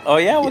something. Oh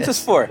yeah, what's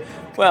this for?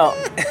 Well,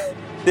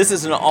 this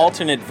is an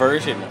alternate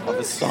version of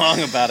a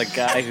song about a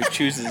guy who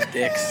chooses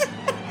dicks.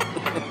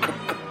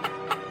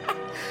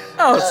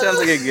 Oh, it sounds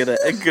like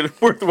a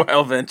good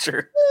worthwhile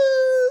venture.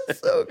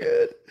 So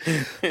good.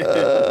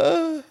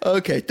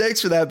 Okay, thanks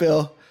for that,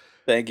 Bill.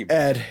 Thank you,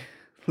 Ed.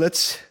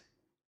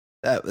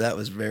 That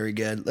was very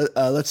good.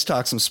 Let's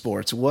talk some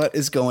sports. What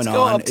is going on?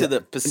 Go up to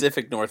the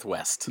Pacific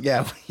Northwest.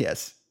 Yeah,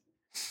 yes.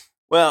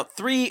 Well,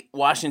 3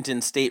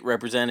 Washington state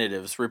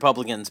representatives,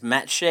 Republicans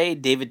Matt Shea,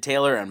 David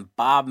Taylor, and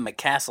Bob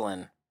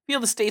McCaslin,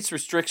 feel the state's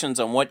restrictions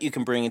on what you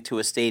can bring into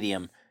a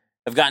stadium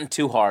have gotten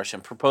too harsh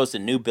and proposed a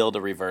new bill to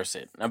reverse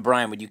it. Now,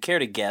 Brian, would you care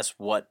to guess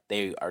what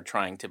they are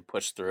trying to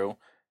push through to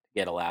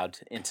get allowed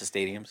into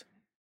stadiums?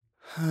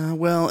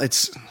 Well,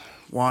 it's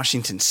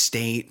Washington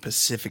State,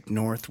 Pacific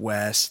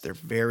Northwest. They're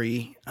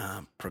very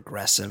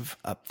progressive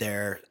up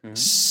there. Mm-hmm.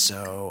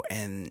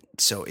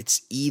 So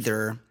it's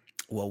either,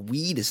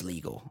 weed is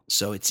legal.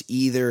 So it's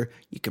either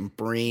you can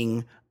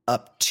bring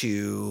up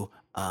to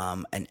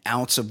an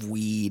ounce of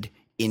weed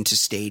into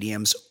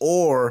stadiums,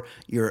 or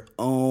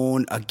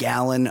a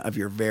gallon of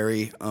your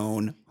very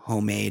own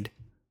homemade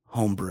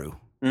homebrew.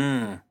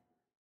 Good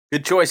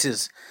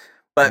choices.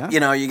 But, you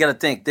got to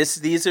think,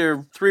 these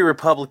are 3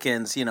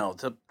 Republicans,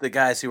 the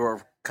guys who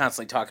are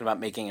constantly talking about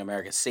making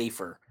America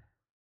safer.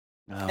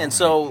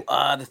 So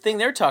the thing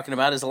they're talking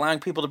about is allowing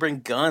people to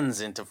bring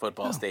guns into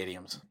football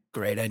stadiums.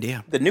 Great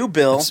idea. The new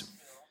bill,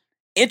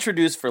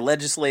 introduced for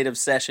legislative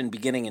session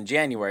beginning in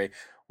January,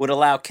 would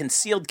allow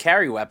concealed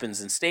carry weapons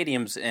in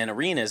stadiums and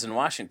arenas in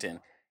Washington.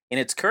 In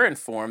its current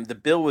form, the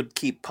bill would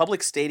keep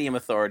public stadium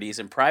authorities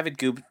and private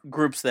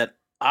groups that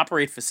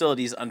operate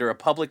facilities under a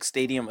public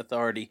stadium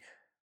authority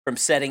from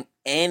setting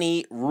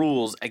any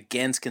rules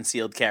against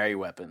concealed carry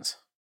weapons.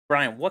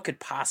 Brian, what could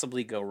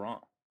possibly go wrong?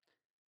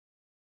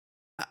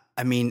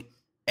 I mean,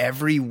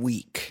 every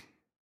week,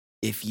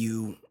 if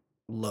you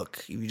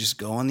just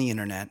go on the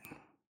internet,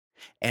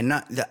 and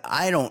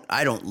I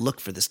don't look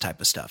for this type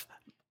of stuff.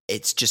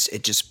 It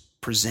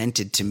just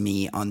presented to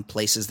me on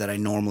places that I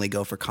normally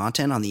go for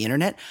content on the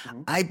internet.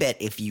 Mm-hmm. I bet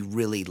if you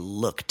really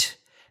looked,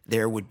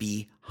 there would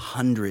be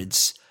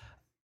hundreds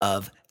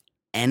of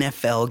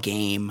NFL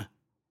game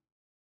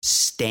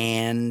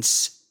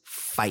stands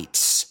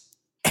fights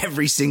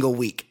every single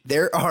week.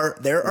 There are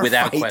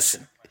without fights.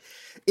 Question.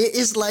 It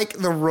is like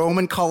the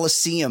Roman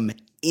Colosseum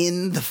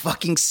in the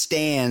fucking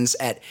stands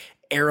at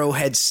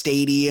Arrowhead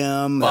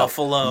Stadium,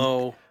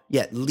 Buffalo,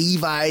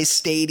 Levi's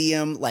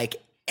Stadium, like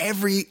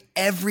every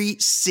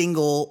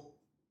single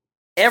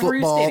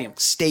football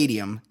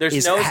stadium.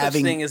 There's no such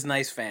thing as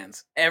nice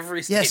fans.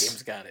 Every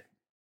stadium's got it.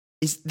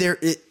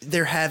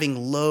 They're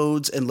having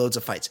loads and loads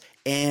of fights.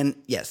 And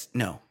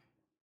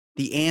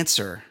the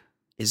answer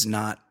is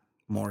not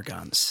more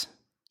guns.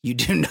 You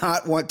do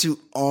not want to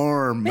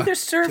arm. Hey, they're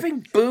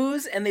serving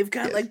booze and they've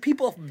got like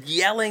people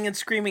yelling and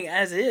screaming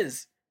as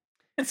is.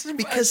 It's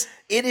because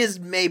it is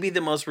maybe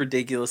the most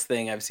ridiculous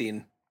thing I've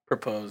seen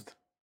proposed.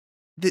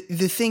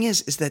 The thing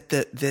is that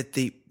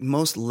the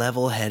most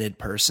level-headed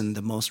person,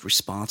 the most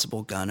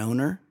responsible gun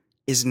owner,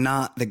 is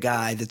not the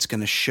guy that's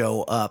going to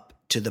show up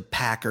to the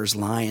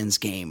Packers-Lions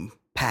game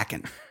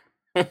packing.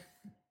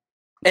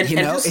 And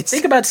just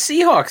think about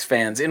Seahawks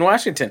fans in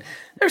Washington.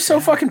 They're so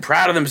fucking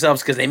proud of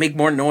themselves because they make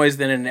more noise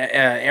than an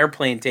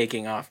airplane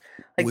taking off.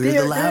 Like we're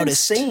the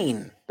loudest. They're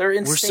insane. They're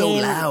insane. We're so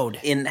loud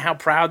in how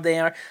proud they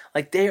are.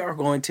 Like they are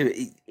going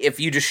to, if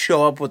you just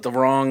show up with the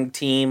wrong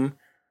team,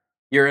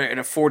 you're in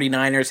a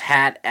 49ers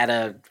hat at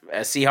a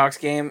Seahawks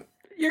game,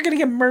 you're going to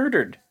get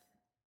murdered.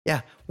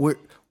 Yeah, we're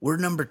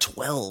number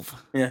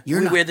 12. Yeah,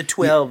 we're the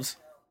 12s.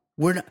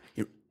 We're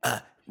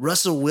not.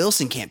 Russell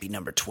Wilson can't be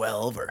number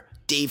 12 or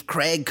Dave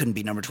Craig couldn't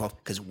be number 12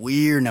 because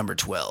we're number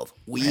 12.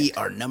 We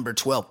are number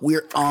 12.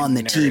 We're on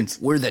the team.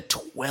 We're the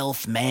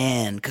 12th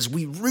man because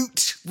we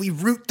root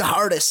the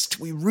hardest.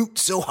 We root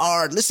so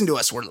hard. Listen to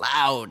us. We're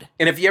loud.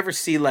 And if you ever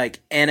see like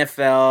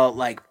NFL,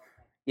 like,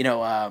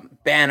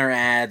 banner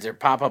ads or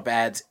pop-up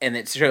ads and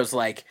it shows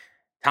like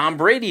Tom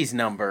Brady's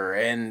number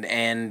and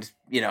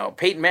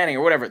Peyton Manning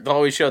or whatever, they'll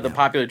always show the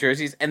popular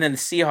jerseys and then the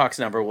Seahawks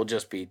number will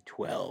just be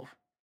 12.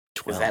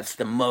 12. That's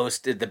the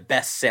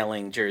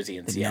best-selling jersey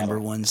in Seattle. The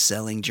number one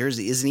selling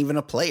jersey isn't even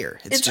a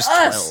player. It's just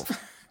us.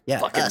 12. Yeah,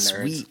 fucking us.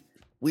 Nerds.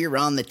 We're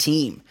on the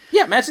team.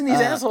 Yeah, imagine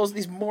these assholes,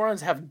 these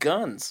morons have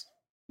guns.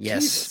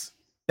 Yes. Jesus.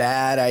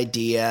 Bad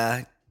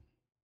idea.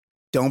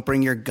 Don't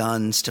bring your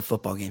guns to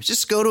football games.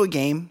 Just go to a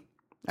game.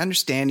 I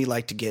understand you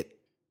like to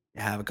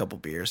have a couple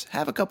beers.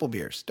 Have a couple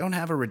beers. Don't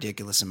have a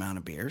ridiculous amount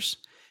of beers.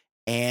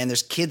 And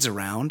there's kids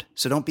around,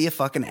 so don't be a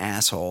fucking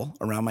asshole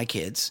around my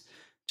kids.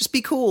 Just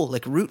be cool.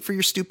 Like, root for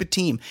your stupid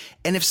team.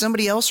 And if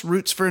somebody else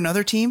roots for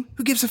another team,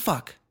 who gives a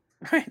fuck?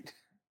 Right.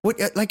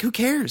 Like, who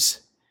cares?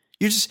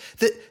 You're just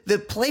the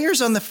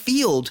players on the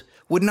field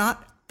would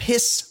not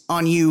piss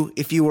on you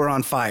if you were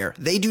on fire.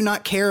 They do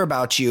not care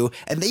about you,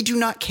 and they do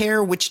not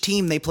care which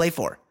team they play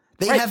for.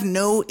 They have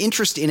no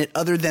interest in it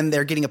other than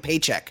they're getting a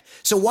paycheck.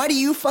 So why do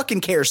you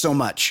fucking care so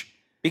much?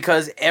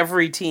 Because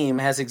every team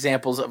has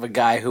examples of a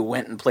guy who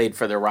went and played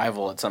for their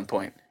rival at some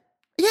point.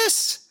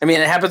 Yes. I mean,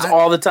 it happens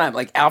all the time.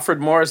 Like Alfred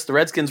Morris, the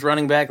Redskins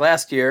running back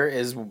last year,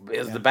 is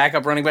the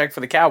backup running back for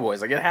the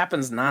Cowboys. Like, it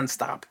happens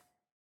nonstop.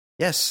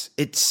 Yes,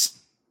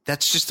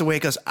 that's just the way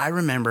it goes. I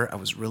remember I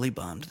was really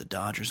bummed the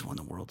Dodgers won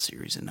the World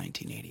Series in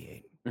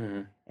 1988.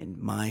 Mm-hmm. And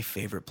my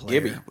favorite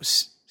player Gibby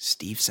was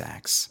Steve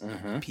Sachs.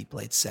 Mm-hmm. He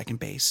played second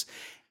base,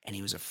 and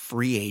he was a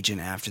free agent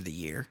after the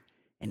year,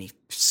 and he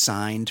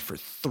signed for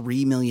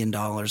 $3 million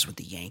with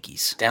the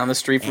Yankees. Down the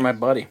street from my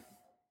buddy.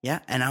 Yeah,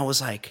 and I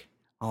was like,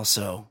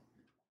 also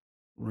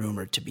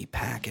rumored to be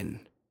packing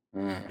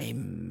a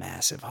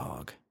massive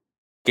hog.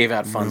 Gave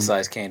out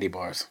fun-sized candy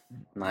bars.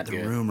 Not the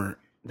good.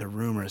 The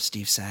rumor of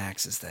Steve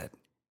Sachs is that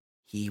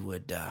he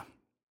would,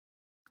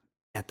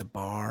 at the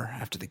bar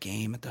after the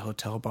game, at the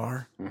hotel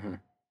bar,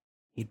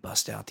 he'd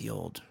bust out the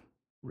old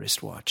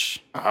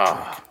wristwatch.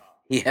 Oh,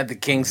 he had the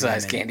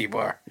king-size candy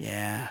bar.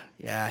 Yeah.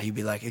 He'd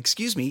be like,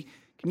 "Excuse me,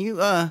 can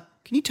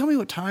you tell me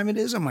what time it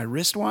is on my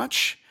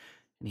wristwatch?"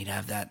 And he'd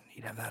have that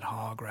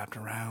hog wrapped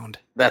around.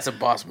 That's a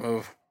boss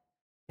move.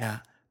 Yeah.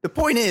 The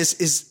point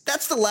is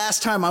that's the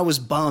last time I was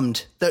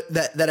bummed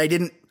that I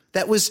didn't.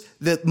 That was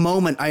the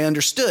moment I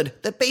understood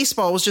that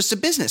baseball was just a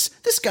business.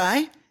 This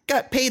guy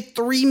got paid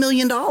 $3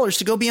 million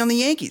to go be on the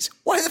Yankees.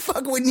 Why the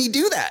fuck wouldn't he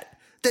do that?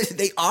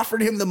 They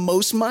offered him the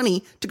most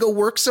money to go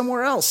work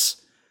somewhere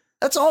else.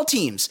 That's all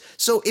teams.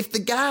 So if the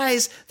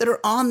guys that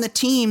are on the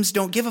teams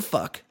don't give a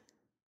fuck,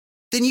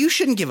 then you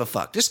shouldn't give a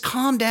fuck. Just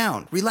calm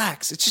down,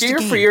 relax. It's just cheer a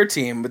game. for your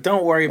team, but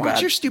don't worry about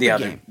your stupid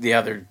game. the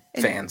other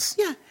fans.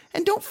 Yeah,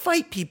 and don't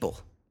fight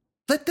people.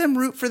 Let them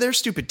root for their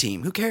stupid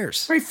team. Who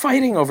cares? Why are you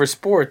fighting over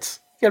sports?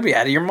 You gotta be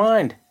out of your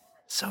mind.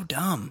 So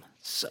dumb.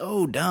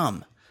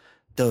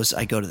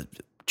 I go to the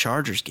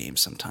Chargers games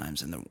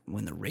sometimes, and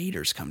when the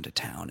Raiders come to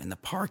town, and the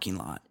parking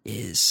lot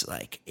is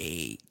like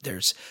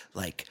there's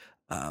like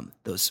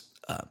those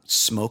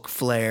smoke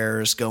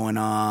flares going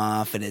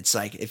off, and it's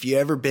like, if you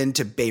ever been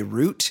to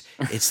Beirut,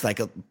 it's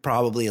like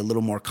probably a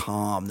little more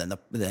calm than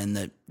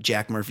the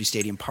Jack Murphy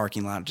Stadium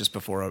parking lot just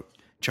before a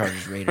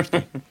Chargers Raiders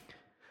game.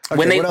 Okay,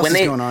 when what else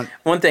is going on?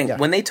 One thing,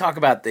 when they talk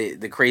about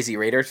the crazy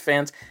Raiders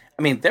fans,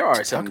 I mean, there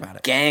are some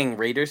gang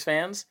Raiders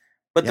fans,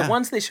 but the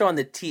ones they show on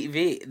the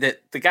TV,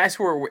 the guys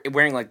who are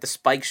wearing like the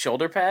spike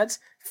shoulder pads,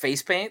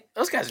 face paint,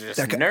 those guys are just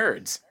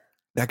nerds.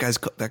 That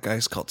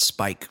guy's called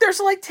Spike.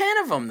 There's like 10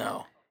 of them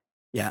though.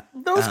 Yeah,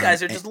 those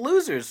guys are just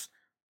losers.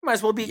 Might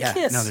as well be a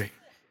Kiss.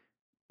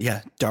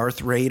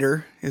 Darth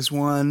Raider is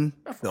one.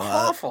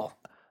 Awful.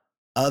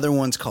 other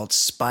one's called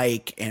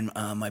Spike, and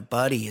my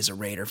buddy is a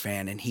Raider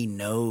fan, and he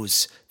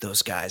knows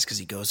those guys because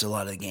he goes to a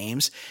lot of the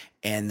games.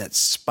 And that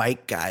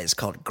Spike guy is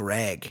called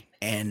Greg.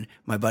 And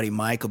my buddy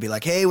Mike will be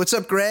like, "Hey, what's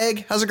up,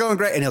 Greg? How's it going,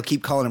 Greg?" And he'll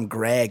keep calling him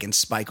Greg, and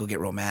Spike will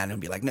get real mad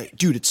and be like, "No,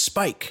 dude, it's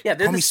Spike. Yeah,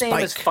 they're Call the me same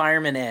Spike." as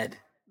Fireman Ed.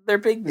 They're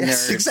big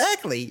Yes, nerds.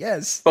 exactly.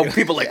 Yes. But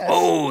people are like, Yes.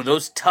 oh,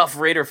 those tough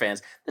Raider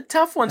fans. The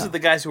tough ones are the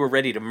guys who are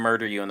ready to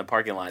murder you in the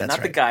parking lot, That's not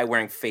the right. guy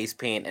wearing face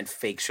paint and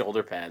fake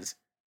shoulder pads.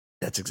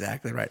 That's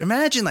exactly right.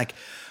 Imagine, like,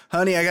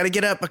 honey, I got to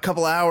get up a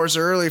couple hours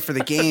early for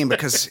the game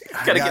because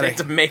I Gotta get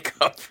into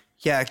makeup.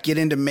 Yeah, get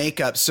into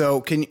makeup.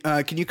 So can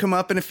you come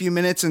up in a few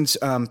minutes and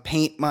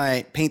paint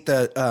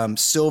the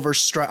silver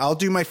stripe? I'll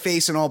do my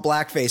face in all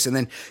blackface, and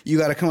then you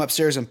got to come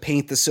upstairs and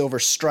paint the silver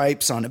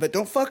stripes on it. But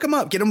don't fuck them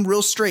up. Get them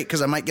real straight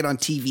because I might get on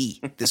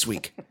TV this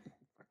week.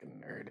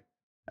 Fucking nerd.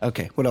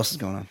 Okay, what else is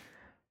going on?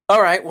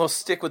 All right, well,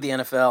 stick with the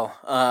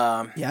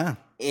NFL. Yeah.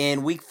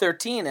 In Week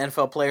 13,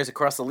 NFL players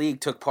across the league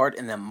took part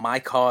in the My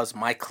Cause,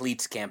 My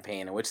Cleats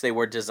campaign, in which they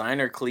wore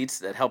designer cleats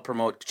that help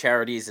promote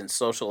charities and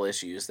social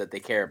issues that they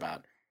care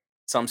about.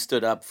 Some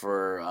stood up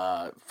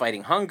for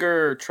fighting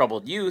hunger,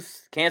 troubled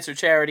youth, cancer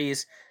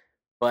charities,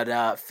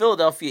 but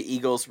Philadelphia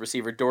Eagles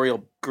receiver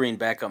Dorial Green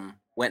Beckham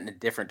went in a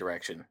different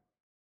direction.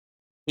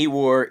 He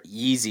wore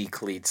Yeezy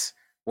cleats.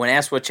 When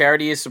asked what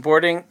charity he is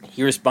supporting,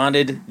 he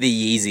responded,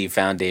 the Yeezy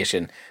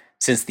Foundation.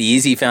 Since the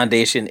Yeezy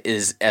Foundation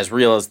is as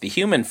real as the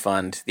Human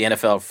Fund, the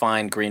NFL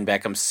fined Green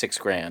Beckham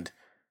 $6,000.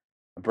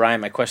 Brian,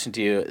 my question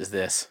to you is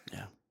this.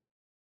 Yeah.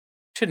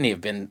 Shouldn't he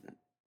have been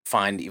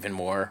fined even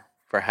more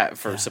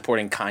for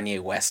supporting Kanye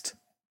West?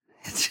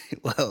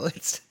 Well,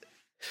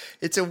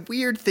 it's a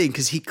weird thing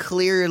because he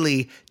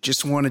clearly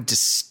just wanted to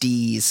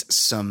steeze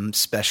some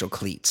special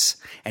cleats.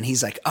 And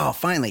he's like, oh,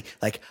 finally,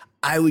 like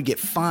I would get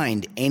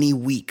fined any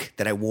week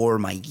that I wore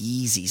my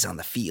Yeezys on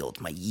the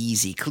field, my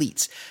Yeezy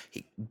cleats.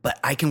 But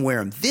I can wear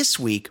them this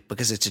week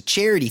because it's a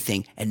charity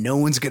thing and no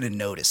one's going to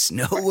notice.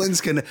 No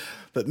one's going to.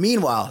 But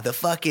meanwhile, the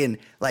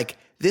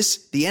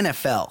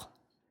NFL,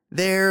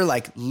 they're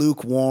like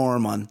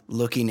lukewarm on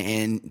looking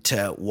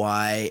into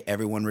why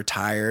everyone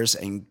retires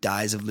and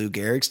dies of Lou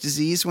Gehrig's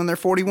disease when they're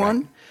 41.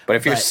 Right. But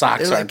if your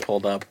socks they're aren't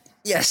pulled up.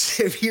 Yes,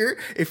 if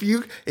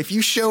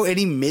you show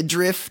any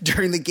midriff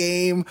during the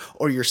game,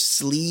 or your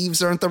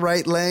sleeves aren't the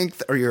right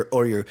length, or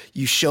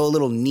you show a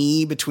little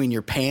knee between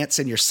your pants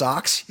and your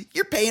socks,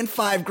 you're paying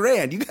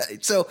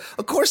 $5,000. So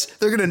of course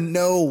they're gonna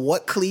know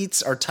what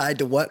cleats are tied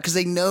to what because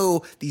they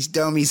know these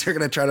dummies are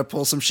gonna try to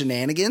pull some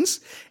shenanigans,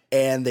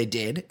 and they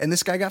did, and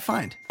this guy got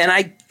fined. And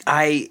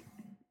I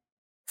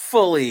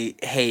fully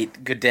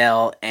hate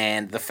Goodell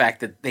and the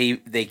fact that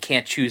they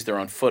can't choose their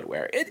own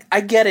footwear.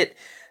 I get it.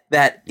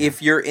 That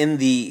if you're in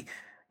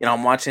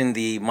I'm watching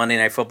the Monday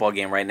Night Football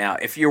game right now.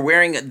 If you're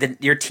wearing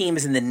your team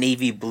is in the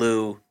navy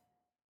blue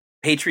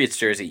Patriots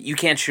jersey, you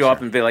can't show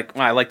up and be like,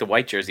 well, I like the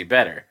white jersey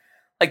better.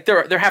 Like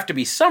there have to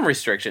be some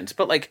restrictions,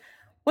 but like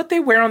what they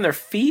wear on their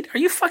feet, are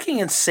you fucking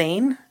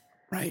insane?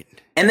 Right.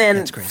 And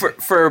then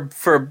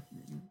for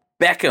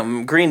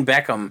Beckham, Green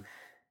Beckham,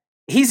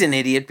 he's an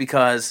idiot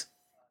because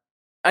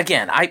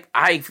again, I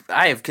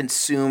have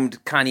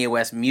consumed Kanye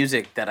West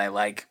music that I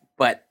like,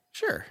 but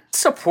Sure.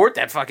 support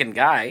that fucking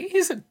guy.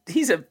 He's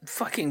a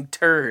fucking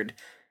turd.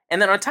 And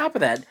then on top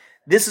of that,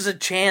 this is a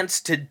chance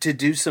to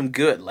do some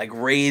good, like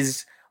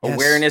raise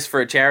awareness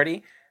for a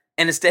charity.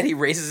 And instead he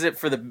raises it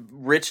for the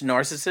rich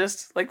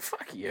narcissist. Like,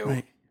 fuck you.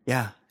 Right.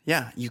 Yeah.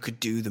 Yeah. You could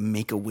do the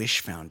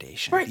Make-A-Wish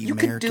Foundation. Right. The You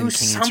American could do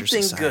Cancer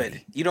something Society.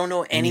 good. You don't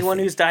know anyone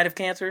who's died of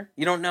cancer?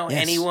 You don't know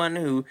anyone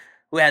who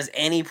has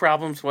any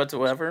problems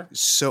whatsoever?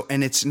 So,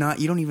 and it's not,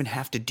 you don't even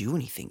have to do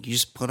anything. You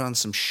just put on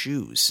some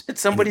shoes.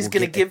 Somebody's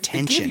going to give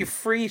attention. you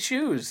free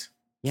shoes.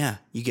 Yeah.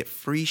 You get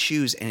free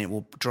shoes and it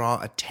will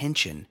draw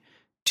attention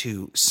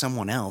to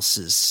someone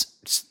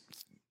else's,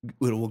 it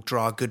will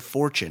draw good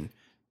fortune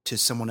to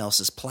someone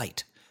else's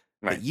plight.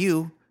 Right. But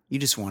you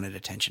just wanted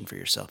attention for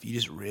yourself. You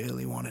just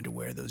really wanted to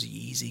wear those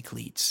Yeezy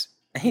cleats.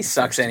 He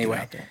sucks to get anyway.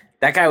 out there.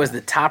 That guy was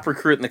the top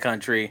recruit in the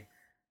country,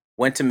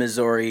 went to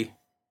Missouri,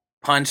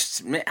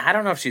 punched, I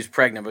don't know if she was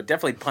pregnant, but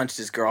definitely punched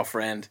his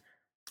girlfriend.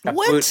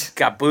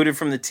 Got booted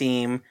from the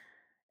team,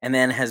 and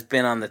then has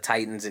been on the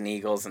Titans and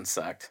Eagles and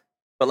sucked.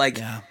 But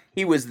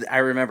I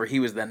remember he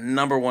was the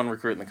number one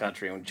recruit in the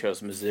country when he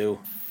chose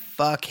Mizzou.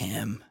 Fuck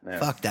him. Yeah.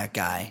 Fuck that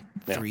guy.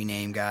 Yeah.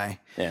 3-name guy.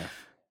 Yeah.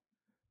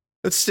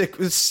 Let's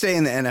stay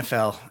in the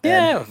NFL.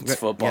 Yeah, it's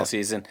football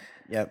season.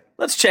 Yep.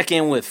 Let's check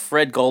in with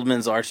Fred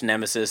Goldman's arch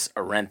nemesis,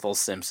 Orenthal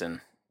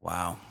Simpson.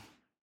 Wow.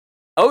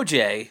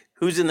 OJ,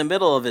 who's in the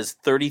middle of his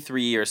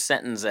 33-year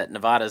sentence at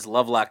Nevada's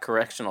Lovelock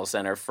Correctional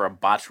Center for a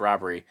botched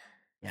robbery,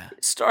 is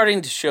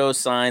starting to show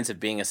signs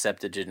of being a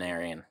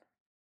septuagenarian.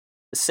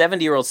 The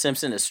 70-year-old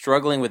Simpson is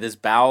struggling with his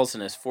bowels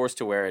and is forced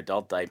to wear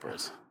adult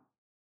diapers.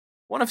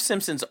 One of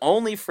Simpson's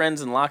only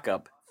friends in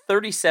lockup,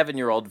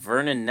 37-year-old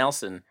Vernon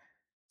Nelson,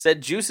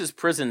 said Juice's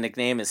prison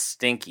nickname is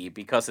Stinky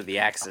because of the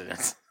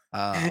accidents.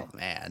 Oh,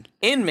 man.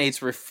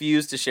 Inmates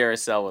refused to share a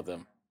cell with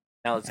him.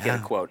 Now let's get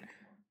a quote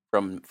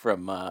from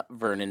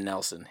Vernon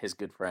Nelson, his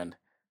good friend.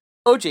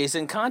 OJ's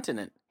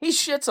incontinent. He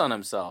shits on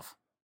himself.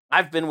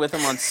 I've been with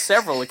him on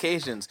several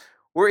occasions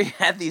where he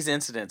had these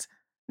incidents.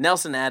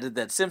 Nelson added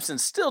that Simpson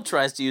still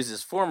tries to use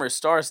his former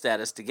star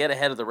status to get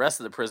ahead of the rest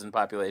of the prison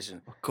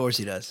population. Of course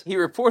he does. He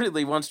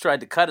reportedly once tried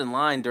to cut in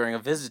line during a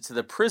visit to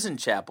the prison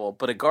chapel,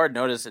 but a guard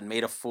noticed and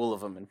made a fool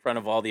of him in front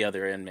of all the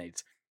other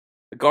inmates.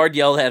 The guard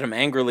yelled at him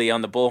angrily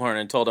on the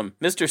bullhorn and told him,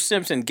 "Mr.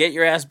 Simpson, get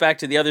your ass back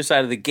to the other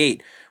side of the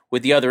gate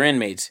with the other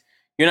inmates.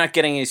 You're not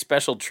getting any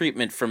special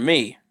treatment from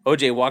me."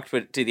 OJ walked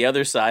to the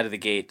other side of the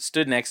gate,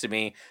 stood next to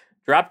me,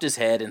 dropped his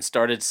head, and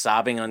started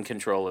sobbing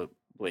uncontrollably.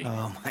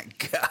 Oh my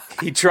God.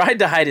 He tried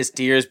to hide his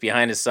tears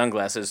behind his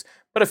sunglasses,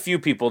 but a few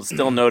people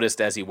still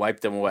noticed as he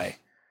wiped them away.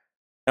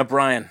 Now,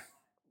 Brian,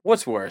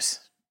 what's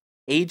worse,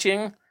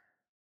 aging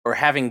or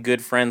having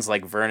good friends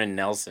like Vernon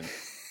Nelson?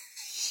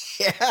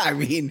 Yeah, I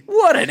mean,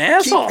 What an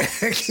asshole!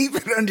 keep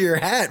it under your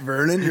hat,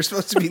 Vernon. You're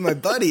supposed to be my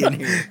buddy in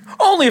here.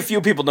 Only a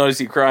few people notice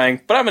you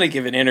crying, but I'm going to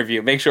give an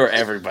interview. Make sure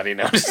everybody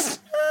notices.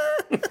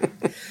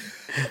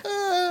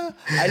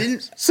 I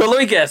didn't. So let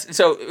me guess.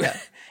 So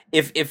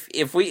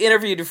if we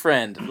interviewed a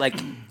friend, like,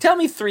 tell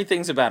me 3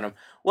 things about him.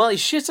 Well, he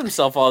shits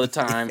himself all the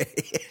time.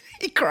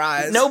 He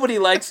cries. Nobody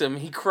likes him.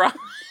 He cries.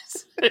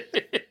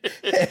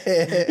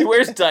 He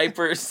wears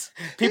diapers.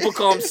 People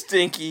call him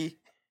stinky.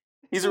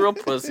 He's a real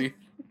pussy.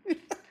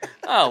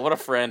 Oh, what a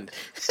friend.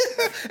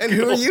 And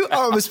who are you?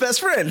 Oh, I'm his best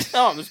friend.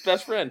 Oh, I'm his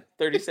best friend.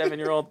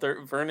 37-year-old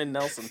Vernon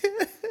Nelson.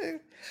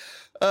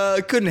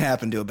 Couldn't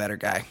happen to a better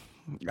guy.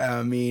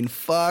 I mean,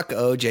 fuck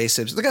O.J.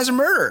 Simpson. The guy's a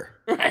murderer.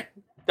 Right.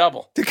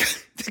 Double.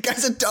 The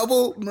guy's a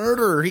double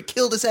murderer. He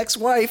killed his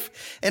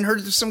ex-wife and her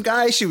some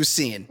guy she was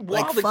seeing.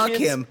 While Like, the fuck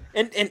kids, him.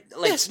 And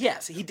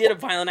yes, he did a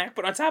violent act,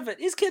 but on top of it,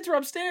 his kids were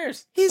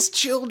upstairs. His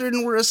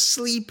children were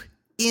asleep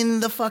in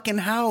the fucking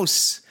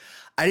house.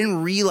 I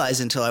didn't realize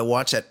until I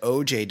watched that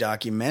OJ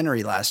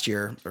documentary last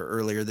year or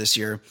earlier this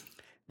year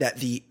that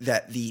he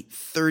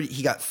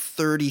got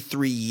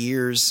 33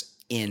 years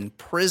in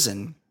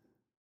prison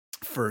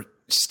for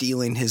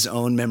stealing his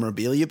own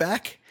memorabilia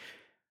back.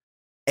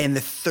 And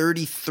the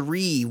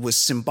 33 was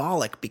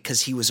symbolic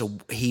because he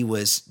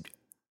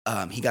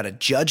got a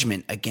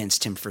judgment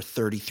against him for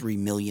 $33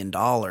 million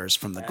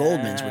from the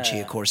Goldmans, which he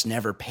of course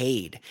never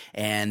paid.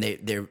 And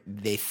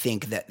they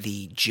think that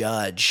the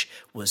judge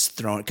was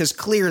thrown because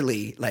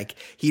clearly, like,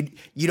 you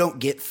don't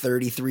get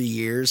 33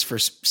 years for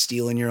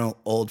stealing your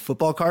old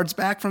football cards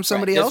back from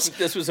somebody else.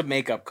 This was a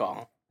makeup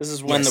call. This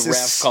is when the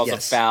ref calls a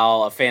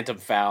foul, a phantom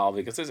foul,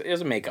 because it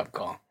was a makeup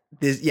call.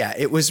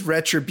 It was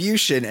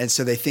retribution. And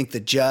so they think the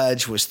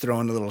judge was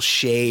throwing a little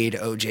shade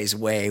OJ's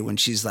way when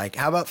she's like,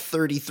 how about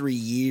 33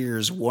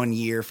 years, 1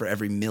 year for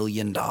every $1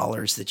 million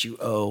that you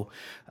owe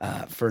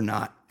for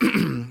not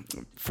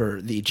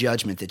for the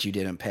judgment that you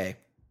didn't pay.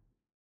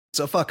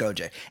 So fuck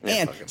OJ.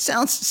 Yeah, and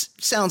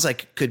sounds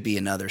like it could be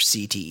another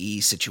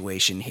CTE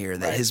situation here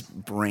that his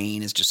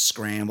brain is just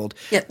scrambled.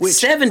 Yeah,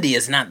 70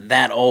 is not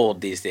that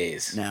old these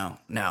days. No.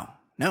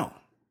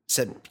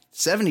 Said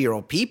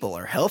 70-year-old people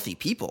are healthy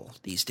people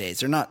these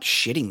days. They're not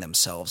shitting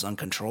themselves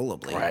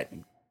uncontrollably. Right.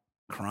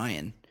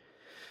 Crying.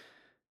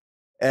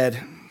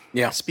 Ed.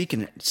 Yeah.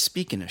 Speaking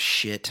of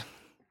shit.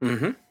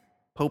 Mm-hmm.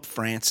 Pope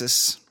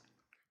Francis.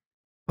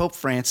 Pope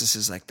Francis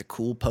is like the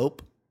cool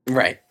pope.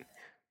 Right.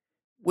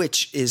 The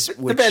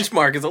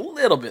benchmark is a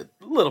little bit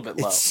low.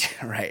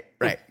 Right.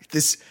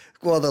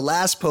 The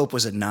last pope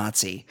was a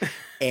Nazi.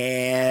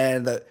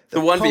 And the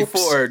one popes,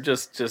 before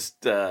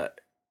just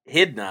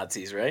hid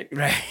Nazis, right?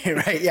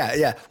 Right.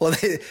 Yeah. Well,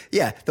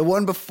 the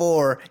one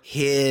before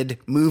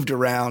moved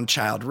around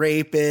child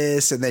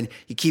rapists, and then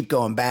you keep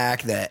going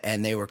back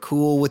and they were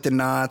cool with the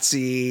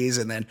Nazis,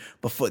 and then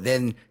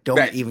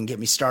don't even get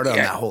me started on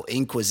that whole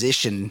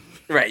Inquisition.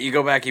 Right. You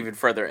go back even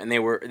further, and they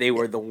were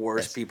the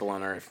worst people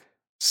on earth.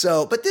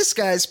 So, but this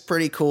guy's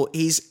pretty cool.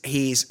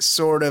 He's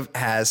sort of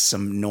has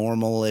some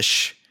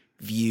normalish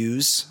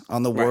views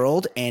on the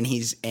world, and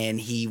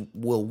he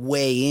will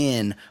weigh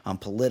in on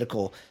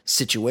political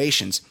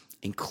situations,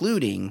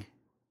 including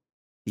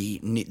the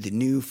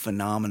new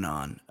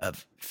phenomenon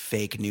of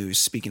fake news.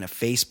 Speaking of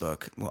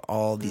Facebook, well,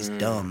 all these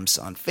dumbs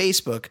on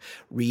Facebook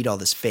read all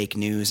this fake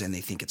news and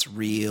they think it's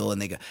real,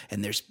 and they go,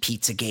 and there's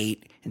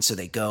Pizzagate, and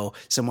so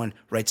someone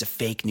writes a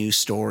fake news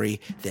story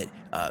that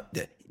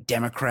the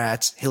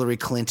Democrats, Hillary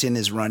Clinton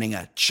is running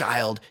a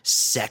child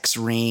sex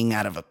ring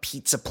out of a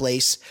pizza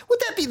place. Would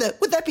that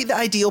be the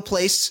ideal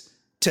place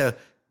to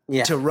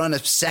run a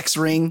sex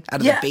ring out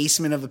of the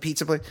basement of a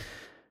pizza place?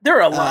 There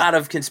are a lot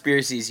of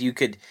conspiracies you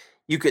could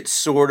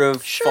sort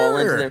of fall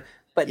into them.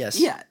 But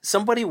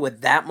somebody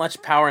with that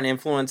much power and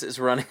influence is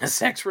running a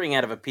sex ring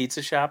out of a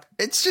pizza shop.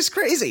 It's just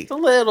crazy. It's a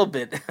little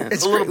bit of a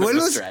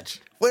stretch.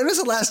 When was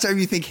the last time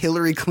you think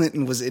Hillary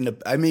Clinton was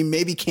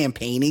maybe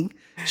campaigning?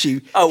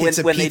 She hits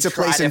a pizza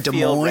place in Des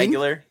Moines.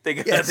 Regular. They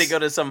go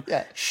to some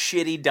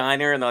shitty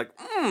diner and they're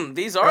like,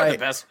 these are the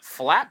best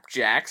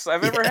flapjacks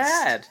I've ever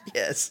had.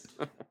 Yes.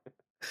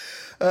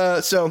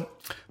 So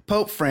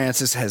Pope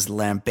Francis has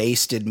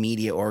lambasted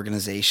media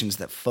organizations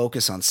that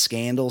focus on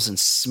scandals and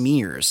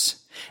smears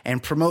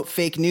and promote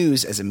fake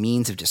news as a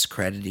means of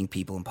discrediting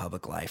people in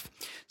public life.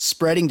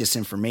 Spreading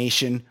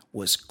disinformation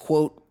was,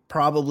 quote,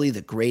 probably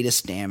the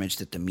greatest damage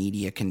that the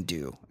media can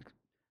do.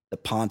 The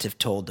pontiff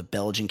told the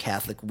Belgian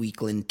Catholic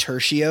weekly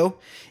Tertio,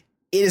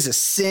 "It is a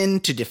sin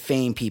to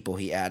defame people,"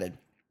 he added.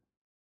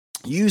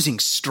 Using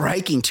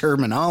striking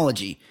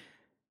terminology.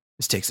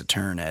 This takes a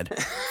turn, Ed.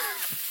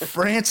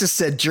 Francis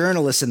said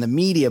journalists and the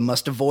media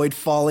must avoid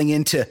falling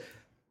into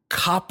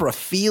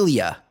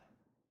coprophilia,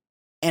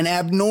 an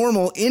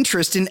abnormal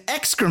interest in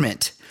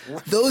excrement.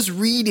 Those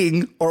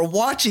reading or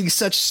watching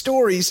such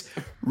stories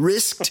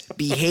risked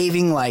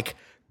behaving like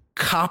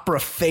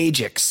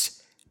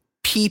coprophagics,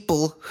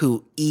 people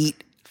who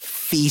eat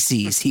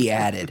feces, he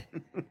added.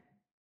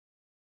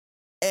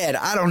 Ed,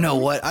 I don't know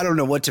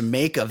what to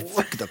make of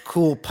the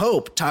cool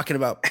Pope talking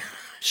about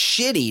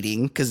shit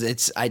eating,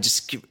 because I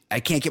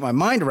can't get my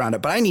mind around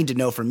it, but I need to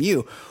know from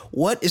you,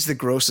 what is the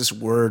grossest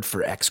word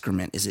for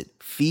excrement? Is it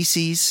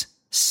feces,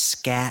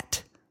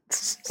 scat,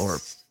 or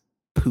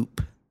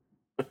poop?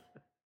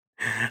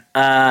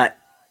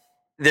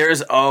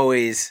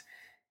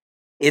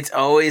 It's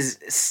always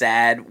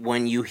sad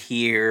when you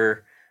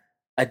hear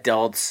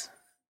adults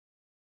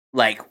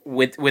like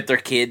with their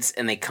kids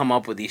and they come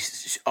up with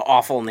these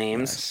awful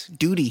names. Yes.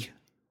 Duty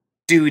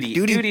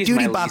Duty's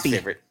my least Boppy.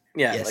 favorite.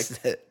 Yeah, yes.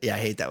 Yeah, I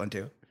hate that one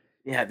too.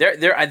 Yeah,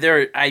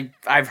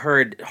 I've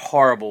heard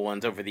horrible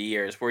ones over the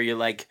years where you're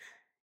like,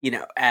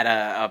 at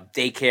a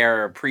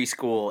daycare or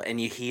preschool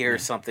and you hear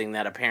something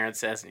that a parent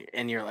says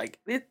and you're like,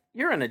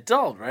 you're an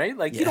adult, right?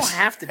 Like, you don't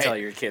have to tell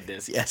your kid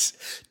this. Yes.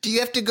 Do you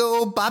have to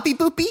go Bobby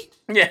Boopy?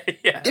 Yeah. Do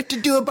you have to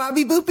do a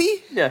Bobby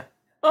Boopy? Yeah.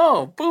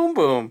 Oh, boom,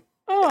 boom.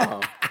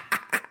 Oh.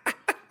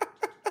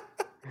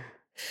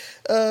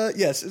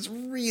 Yes, it's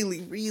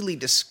really, really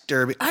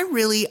disturbing.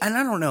 And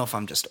I don't know if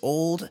I'm just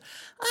old.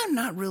 I'm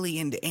not really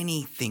into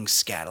anything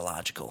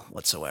scatological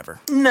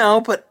whatsoever. No,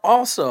 but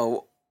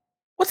also,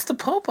 what's the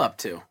Pope up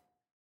to?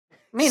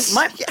 I mean,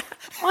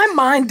 my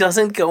mind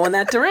doesn't go in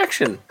that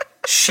direction.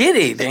 Shit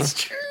eating. That's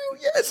true.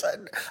 Yes,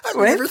 I've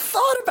never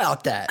thought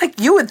about that. Like,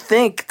 you would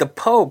think the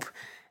Pope,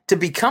 to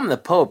become the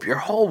Pope, your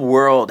whole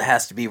world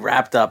has to be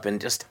wrapped up in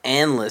just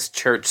endless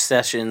church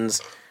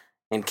sessions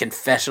and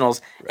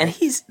confessionals, right.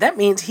 And that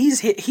means he's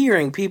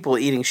hearing people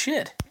eating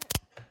shit.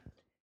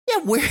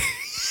 Yeah,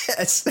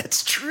 yes,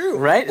 that's true.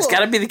 Right? It's got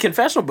to be the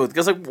confessional booth,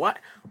 because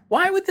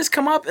why would this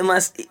come up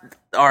unless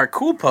our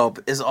cool Pope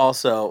is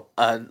also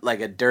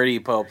like a dirty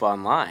Pope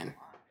online?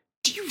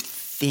 Do you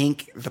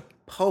think the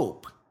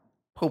Pope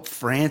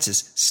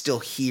Francis, still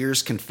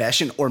hears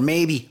confession, or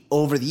maybe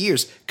over the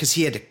years, because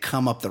he had to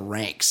come up the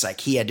ranks,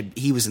 like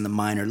he was in the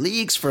minor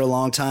leagues for a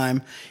long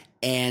time.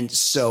 And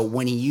so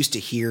when he used to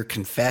hear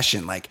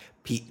confession, like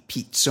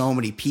so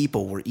many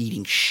people were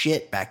eating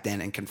shit back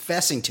then and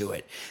confessing to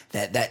it,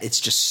 that it's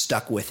just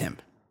stuck with him.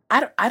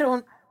 I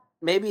don't,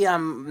 maybe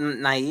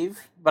I'm naive,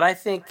 but I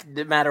think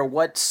no matter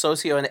what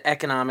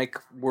socioeconomic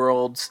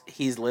worlds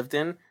he's lived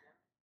in,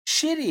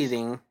 shit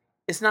eating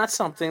is not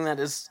something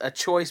that is a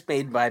choice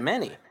made by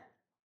many.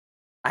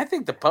 I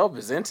think the Pope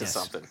is into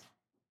something.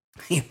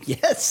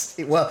 Yes.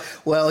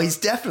 Well, he's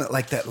definitely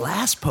like that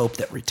last Pope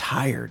that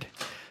retired.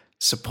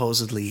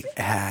 Supposedly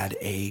had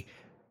a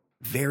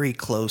very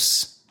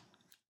close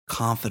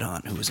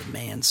confidant who was a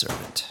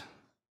manservant.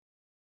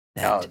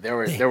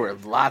 There were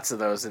lots of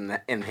those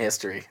in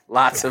history.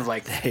 Lots of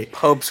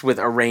popes with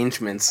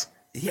arrangements.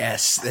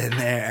 Yes,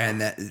 and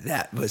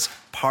that was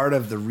part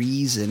of the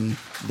reason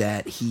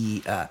that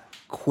he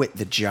quit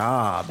the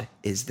job,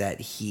 is that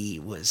he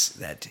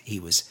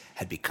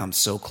had become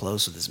so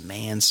close with his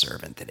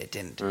manservant that it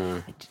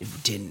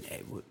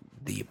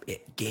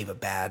gave a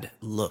bad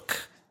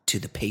look to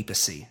the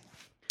papacy.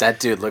 That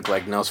dude looked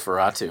like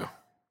Nosferatu.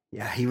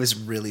 Yeah, he was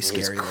really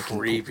scary looking.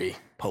 Creepy.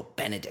 Pope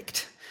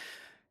Benedict.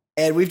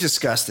 Ed, we've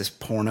discussed this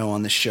porno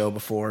on the show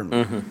before.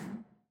 Mm-hmm.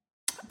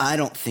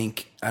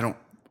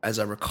 As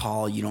I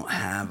recall, you don't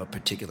have a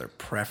particular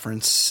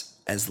preference,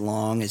 as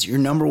long as your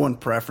number one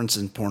preference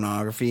in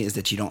pornography is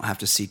that you don't have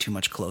to see too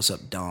much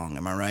close-up dong.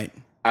 Am I right?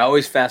 I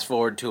always fast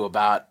forward to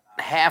about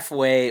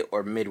halfway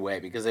or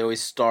midway, because they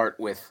always start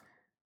with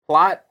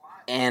plot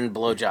and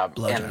blowjob.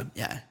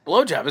 Yeah.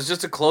 Blowjob is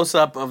just a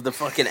close-up of the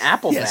fucking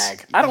apple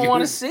bag. I don't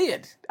want to see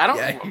it. I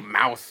don't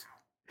mouth.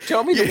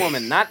 Show me the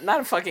woman, not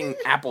a fucking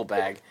apple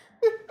bag.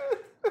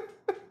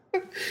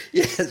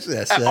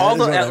 Yes.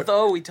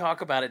 Although we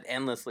talk about it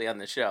endlessly on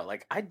the show,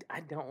 like I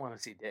don't want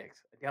to see dicks.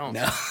 I don't.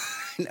 No.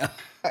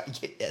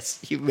 Yes,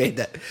 you made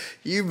that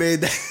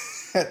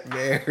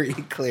very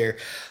clear.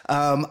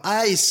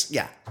 I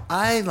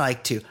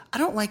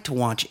don't like to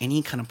watch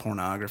any kind of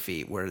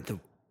pornography where the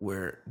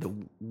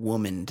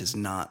woman does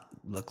not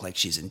look like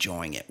she's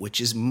enjoying it,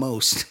 which is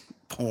most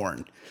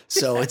porn.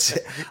 So it's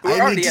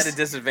we're already at a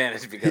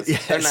disadvantage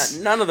because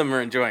none of them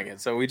are enjoying it.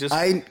 So we just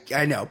I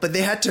know, but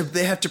they have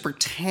to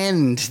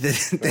pretend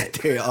that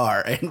they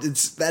are, and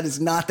that is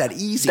not that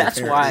easy.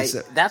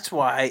 That's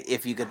why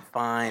if you could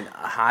find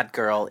a hot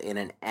girl in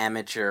an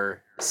amateur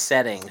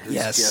setting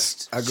who's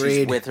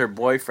she's with her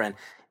boyfriend,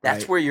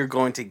 that's where you're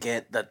going to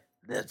get the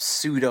the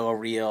pseudo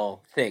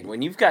real thing.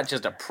 When you've got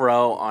just a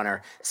pro on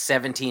her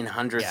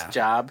 1700th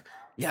job,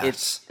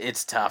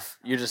 it's tough.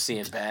 You're just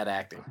seeing bad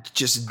acting.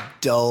 Just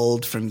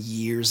dulled from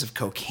years of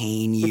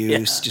cocaine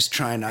use, just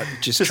trying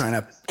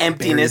to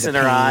emptiness in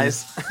her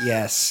eyes.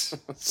 Yes,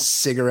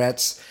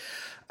 cigarettes.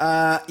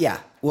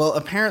 Well,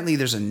 apparently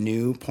there's a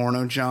new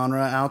porno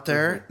genre out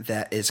there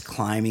that is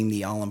climbing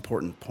the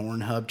all-important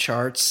Pornhub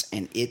charts,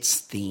 and its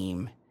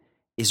theme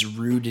is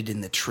rooted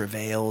in the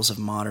travails of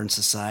modern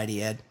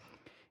society, Ed.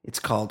 It's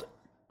called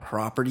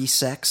property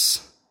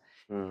sex,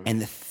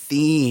 and the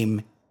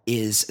theme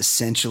is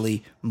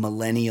essentially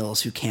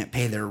millennials who can't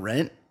pay their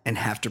rent and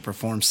have to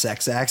perform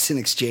sex acts in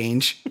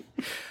exchange.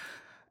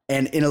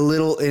 And in a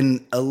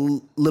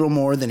little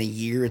more than a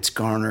year, it's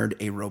garnered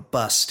a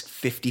robust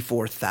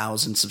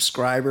 54,000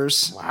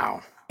 subscribers.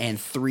 Wow. And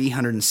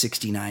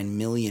 369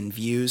 million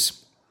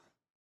views.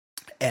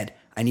 Ed,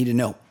 I need to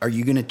know, are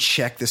you going to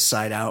check this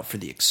site out for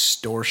the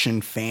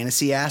extortion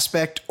fantasy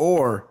aspect,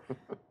 or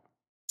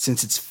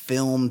since it's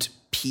filmed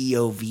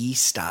POV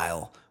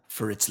style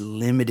for its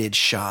limited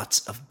shots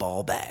of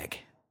ball bag?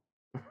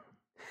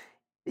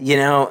 You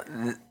know,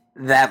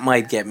 that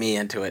might get me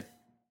into it.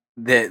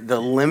 The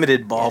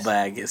limited ball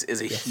bag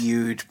is a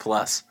huge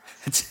plus.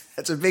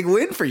 That's a big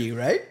win for you,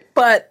 right?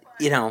 But,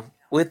 you know,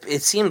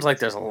 it seems like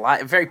there's a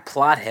lot, very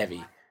plot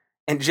heavy.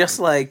 And just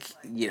like,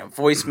 you know,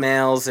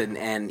 voicemails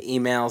and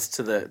emails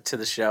to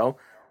the show,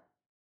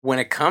 when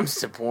it comes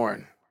to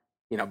porn,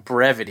 you know,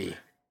 brevity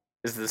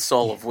is the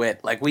soul of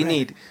wit. Like we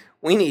need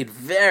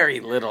very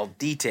little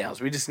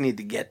details. We just need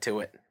to get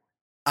to it.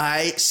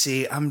 I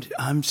see. I'm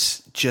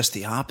just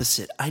the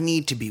opposite. I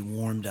need to be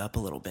warmed up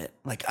a little bit.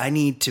 Like I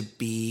need to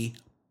be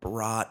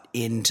brought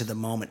into the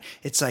moment.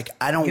 It's like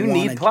I don't. You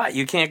need plot.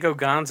 You can't go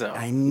Gonzo.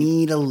 I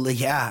need a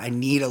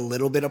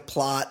little bit of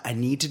plot. I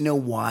need to know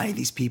why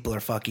these people are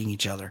fucking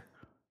each other.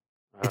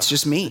 It's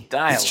just me.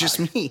 Dialogue. It's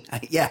just me.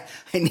 I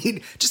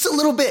need just a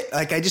little bit.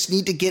 Like I just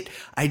need to get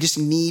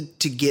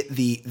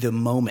the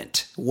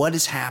moment. What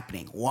is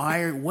happening?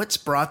 What's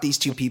brought these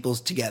two people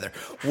together?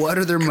 What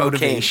are their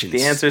motivations?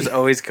 The answer is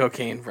always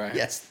cocaine, Brian.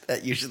 Yes,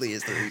 that usually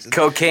is the reason.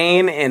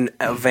 Cocaine in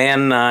a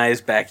Van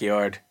Nuys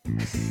backyard.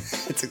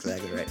 That's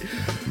exactly right.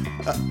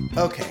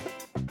 Okay,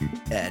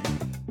 Ed,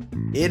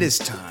 it is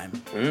time.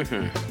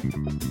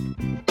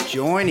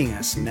 Joining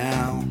us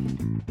now,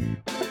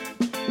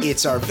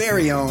 it's our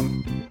very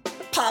own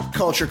pop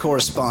culture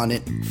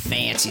correspondent,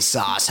 Fancy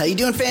Sauce. How you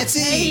doing,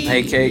 Fancy?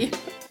 Hey, Kate.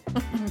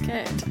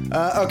 Okay.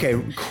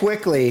 Okay,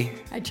 quickly.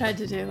 I tried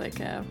to do like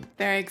a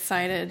very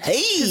excited.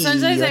 Hey, 'cause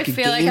sometimes like I a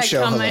feel like game I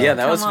show come. hello. Yeah,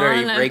 that was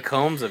very on, Ray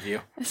Combs of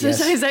you.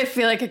 Sometimes I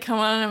feel like I come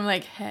on and I'm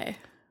like, hey,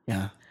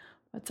 Yeah,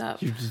 what's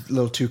up? you're just a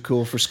little too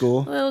cool for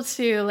school. A little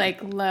too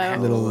like low. A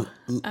little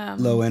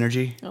low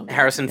energy.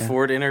 Harrison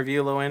Ford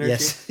interview, low energy.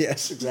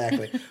 Yes,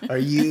 exactly. Are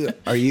you,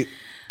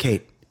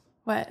 Kate?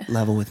 What?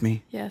 Level with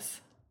me. Yes.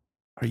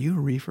 Are you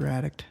a reefer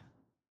addict?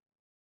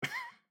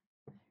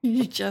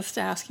 You just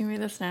asking me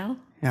this now?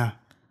 Yeah.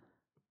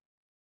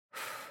 I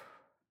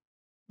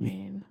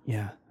mean,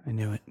 Yeah, I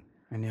knew it.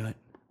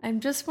 I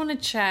just want to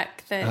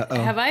check that.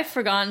 Have I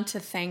forgotten to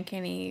thank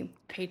any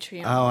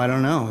Patreon? Oh, I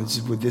don't know.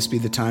 Would this be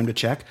the time to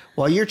check?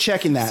 While you're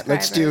checking that,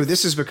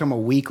 this has become a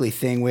weekly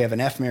thing. We have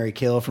an F, Marry,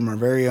 Kill from our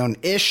very own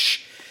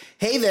Ish.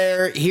 Hey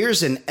there,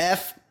 here's an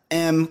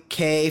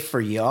FMK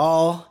for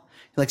y'all.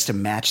 He likes to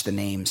match the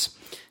names.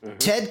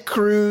 Ted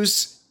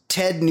Cruz,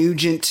 Ted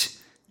Nugent,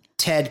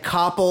 Ted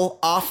Koppel,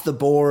 off the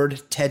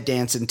board, Ted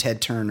Danson,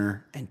 Ted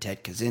Turner, and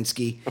Ted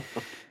Kaczynski.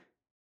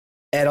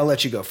 Ed, I'll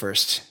let you go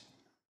first.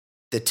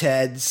 The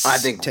Teds. I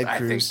think Ted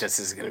Cruz. this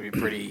is going to be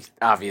pretty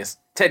obvious.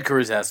 Ted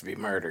Cruz has to be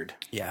murdered.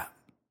 Yeah,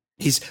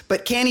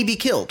 but can he be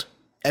killed?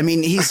 I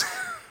mean, he's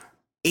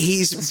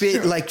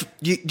been, like,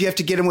 do you have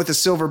to get him with a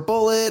silver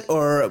bullet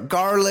or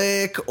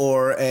garlic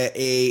or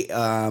a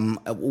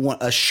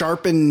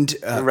sharpened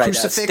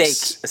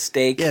crucifix? A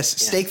stake. Yes,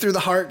 stake through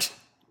the heart.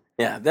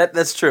 Yeah,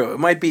 that's true. It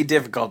might be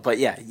difficult, but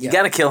yeah, you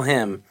got to kill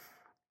him.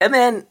 And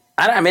then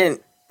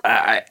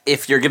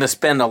if you're going to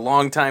spend a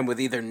long time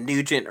with either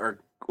Nugent or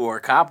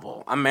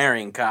Koppel, I'm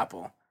marrying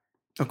Koppel.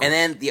 And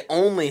then the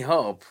only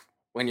hope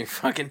when you're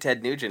fucking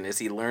Ted Nugent is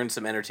he learns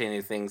some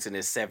entertaining things in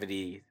his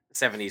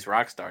 70s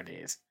rock star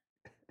days.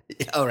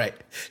 Oh, right.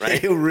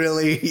 He'll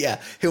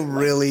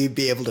really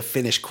be able to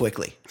finish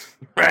quickly.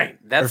 Right.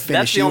 That's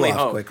the only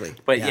hope. Quickly.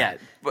 But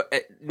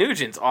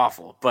Nugent's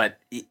awful, but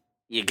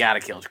you got to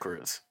kill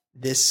Cruz.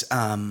 This,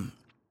 I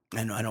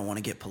know I don't want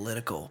to get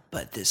political,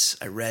 but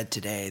I read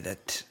today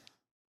that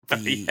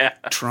the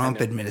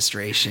Trump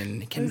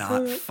administration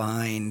cannot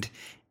find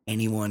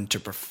anyone to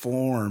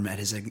perform at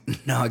his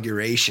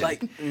inauguration.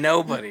 Like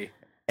nobody.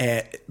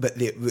 But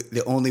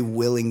the only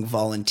willing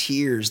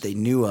volunteers they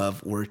knew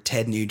of were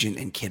Ted Nugent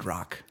and Kid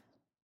Rock.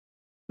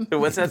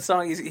 What's that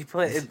song he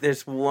played?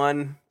 There's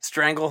one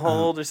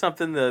Stranglehold or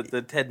something.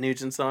 The Ted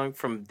Nugent song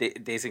from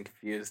Dazed and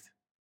Confused.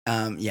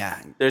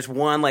 Yeah. There's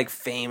one like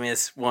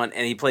famous one,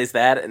 and he plays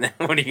that, and then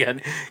when you got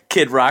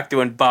Kid Rock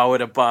doing "Ba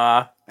With a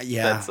Ba,"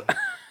 yeah,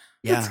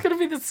 it's gonna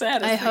be the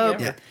saddest. I hope.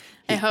 Thing ever.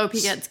 I hope he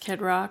gets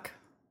Kid Rock.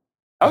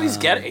 Oh, he's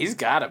got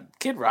it.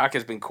 Kid Rock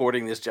has been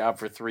courting this job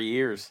for 3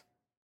 years.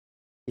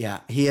 Yeah,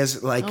 he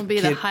has like. It'll be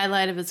the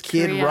highlight of his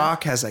career. Kid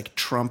Rock has like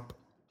Trump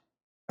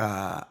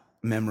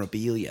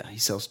memorabilia. He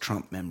sells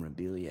Trump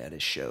memorabilia at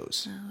his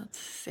shows. Oh, that's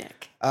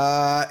sick.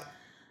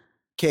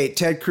 Okay,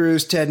 Ted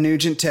Cruz, Ted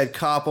Nugent, Ted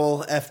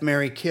Koppel, F.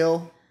 Marry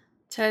Kill.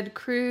 Ted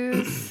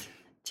Cruz,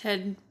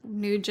 Ted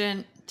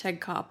Nugent, Ted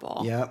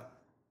Koppel. Yep.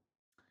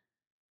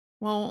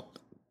 Well,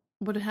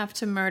 would have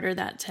to murder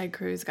that Ted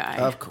Cruz guy.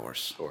 Of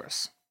course.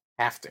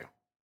 Have to.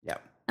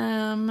 Yep.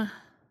 Oh,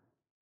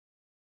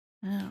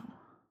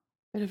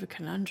 bit of a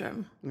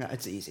conundrum. No,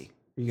 it's easy.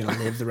 You're going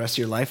to live the rest of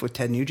your life with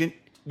Ted Nugent?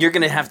 You're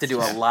going to have to do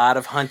a lot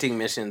of hunting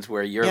missions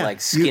where you're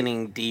like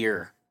skinning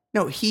deer.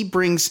 No,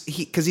 because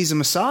he's a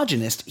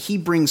misogynist, he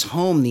brings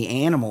home the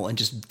animal and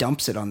just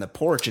dumps it on the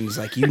porch and he's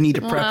like, you need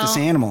to prep this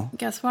animal.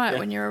 Guess what? Yeah.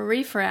 When you're a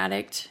reefer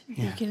addict,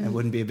 it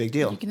wouldn't be a big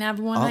deal. You can have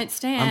a one-night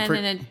stand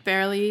and it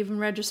barely even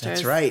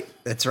registers.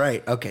 That's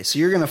right. Okay, so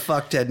you're going to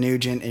fuck Ted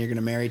Nugent and you're going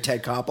to marry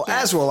Ted Koppel,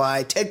 as will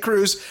I. Ted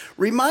Cruz,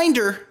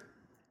 reminder,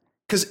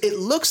 because it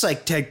looks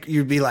like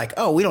you'd be like,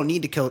 oh, we don't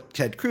need to kill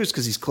Ted Cruz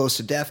because he's close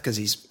to death because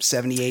he's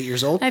 78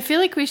 years old. I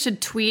feel like we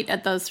should tweet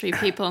at those three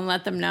people and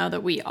let them know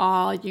that we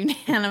all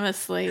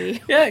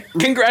unanimously... Yeah,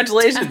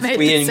 congratulations.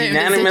 We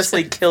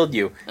unanimously killed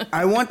you.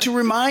 I want to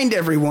remind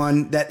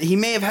everyone that he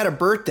may have had a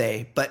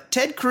birthday, but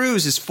Ted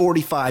Cruz is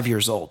 45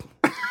 years old.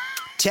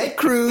 Ted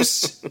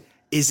Cruz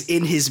is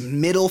in his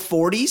middle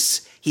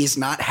 40s. He's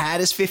not had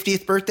his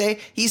 50th birthday.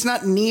 He's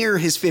not near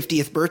his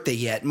 50th birthday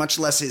yet, much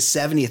less his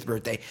 70th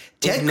birthday.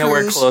 He's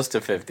nowhere close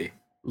to 50.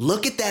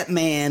 Look at that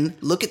man.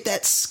 Look at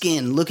that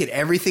skin. Look at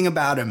everything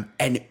about him.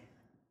 And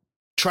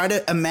try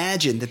to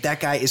imagine that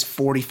guy is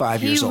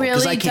 45 years old. He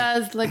really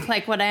does look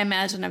like what I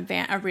imagine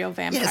a real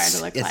vampire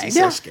to look like. It's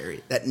so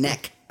scary. That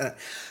neck.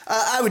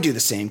 I would do the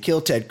same. Kill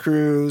Ted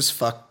Cruz.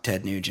 Fuck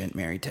Ted Nugent.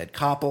 Marry Ted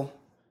Koppel.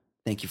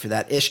 Thank you for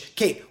that, Ish.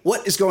 Kate,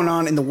 what is going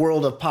on in the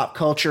world of pop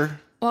culture?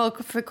 Well,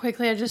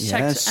 quickly, I just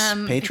checked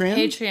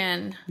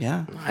Patreon.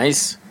 Yeah.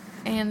 Nice.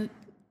 And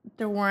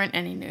there weren't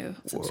any new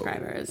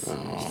subscribers.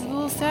 Which is a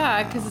little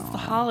sad because it's the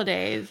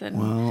holidays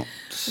and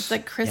it's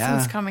like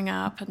Christmas coming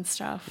up and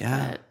stuff.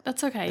 Yeah. But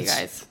that's okay, you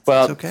guys.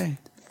 Well, it's okay.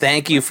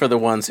 Thank you for the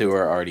ones who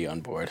are already on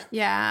board.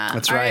 Yeah.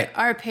 That's right.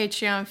 Our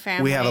Patreon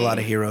family. We have a lot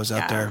of heroes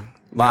out there.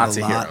 Lots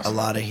of heroes. A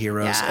lot of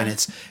heroes. Yeah.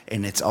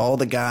 And it's all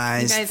the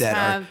guys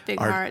that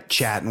are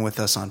chatting with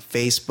us on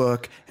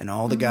Facebook and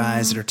all the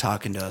guys that are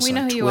talking to us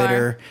on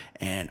Twitter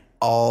and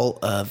all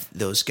of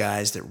those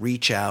guys that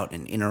reach out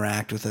and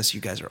interact with us.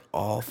 You guys are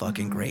all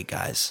fucking great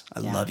guys. I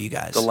love you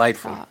guys.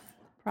 Delightful.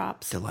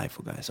 Props.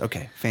 Delightful guys.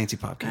 Okay, fancy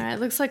pop cake. All right, it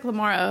looks like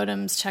Lamar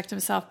Odom's checked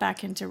himself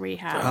back into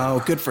rehab.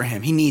 Oh, good for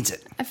him. He needs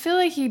it. I feel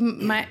like he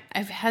might.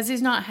 Has he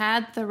not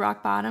had the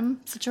rock bottom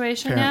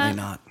situation Apparently yet?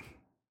 not.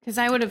 Because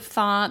I would have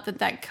thought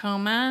that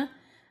coma.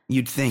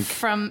 You'd think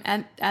from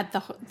at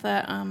the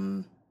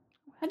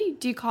how do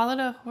you call it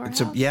a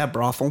whorehouse? It's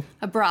brothel.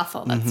 A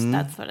brothel.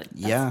 That's what it.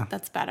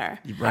 That's better.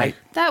 Right.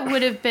 That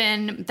would have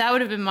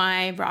been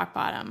my rock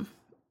bottom.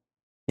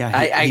 Yeah,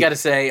 I got to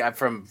say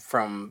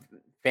from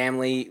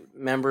family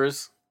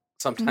members,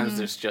 sometimes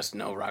there's just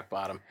no rock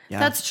bottom. Yeah.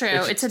 That's true.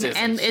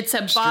 It's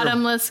a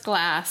bottomless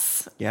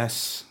glass.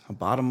 Yes, a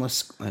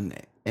bottomless and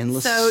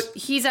endless. So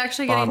he's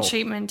actually getting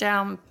treatment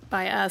down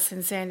by us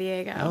in San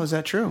Diego. Oh, is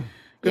that true?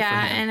 Good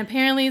and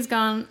apparently he's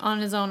gone on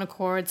his own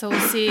accord. So we'll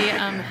see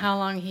how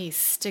long he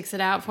sticks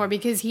it out for,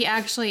 because he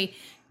actually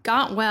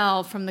got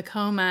well from the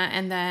coma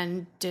and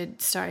then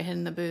did start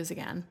hitting the booze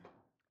again.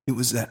 It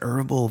was that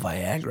herbal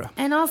Viagra.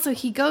 And also,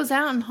 he goes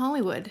out in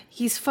Hollywood.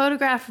 He's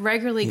photographed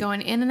regularly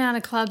going in and out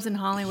of clubs in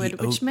Hollywood,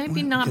 which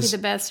maybe not be the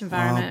best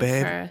environment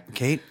for...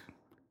 Kate,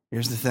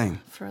 here's the thing.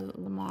 For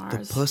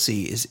Lamar's. The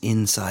pussy is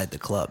inside the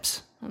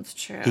clubs. That's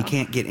true. He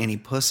can't get any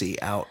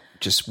pussy out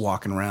just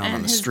walking around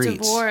on the streets. And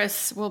his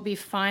divorce will be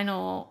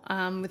final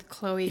with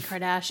Khloe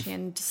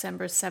Kardashian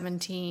December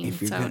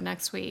 17th, so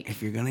next week.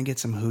 If you're going to get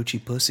some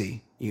hoochie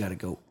pussy, you got to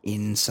go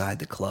inside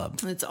the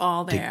club. It's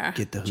all there.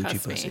 Get the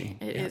hoochie pussy.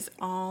 It is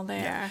all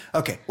there. Yeah.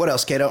 Okay, what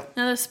else, Kato?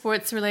 Another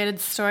sports-related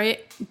story.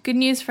 Good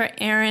news for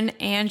Erin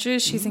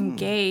Andrews. She's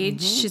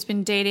engaged. She's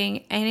been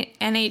dating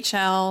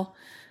NHL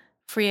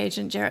free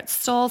agent Jarrett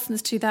Stoll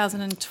since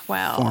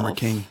 2012. Former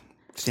King.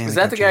 Is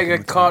that the guy who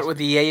got caught with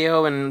the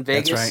yayo in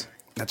Vegas?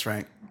 That's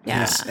right. Yeah.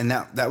 Yes. And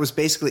that was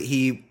basically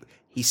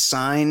he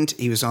signed,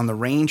 he was on the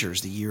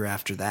Rangers the year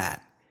after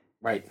that.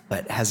 Right.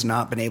 But has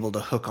not been able to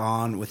hook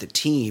on with a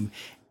team,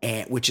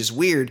 which is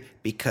weird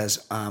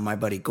because my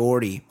buddy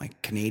Gordy, my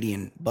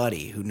Canadian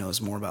buddy who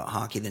knows more about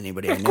hockey than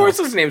anybody I know. Of course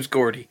his name's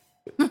Gordy.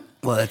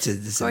 Well, that's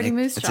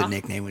a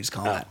nickname we just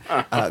call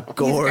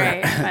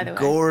that.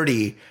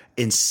 Gordy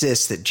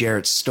insists that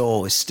Jarrett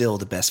Stoll is still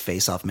the best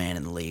face-off man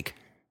in the league.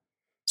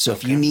 So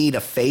if you need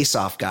a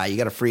face-off guy, you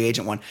got a free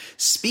agent one.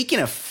 Speaking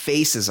of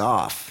faces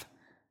off,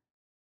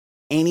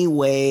 any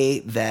way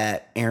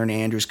that Erin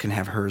Andrews can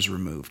have hers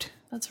removed?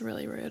 That's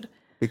really rude.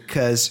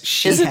 because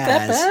she Is it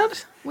has. that bad?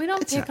 We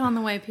don't pick on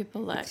the way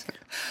people look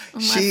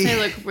unless She- they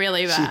look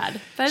really bad.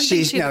 But I think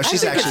she's- she no, looks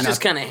she's good. I think actually it's not-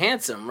 just kind of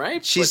handsome,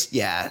 right? She's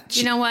yeah.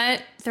 You know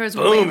what? There's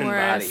way Booming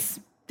worse.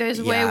 There's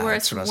way Yeah, worse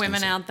that's what I was gonna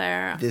women say. out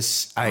there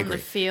I on agree. the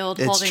field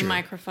It's holding true.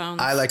 microphones.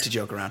 I like to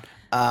joke around.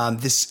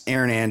 This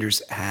Erin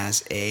Andrews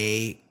has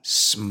a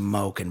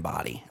smoking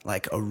body,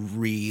 like a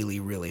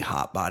really, really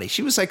hot body.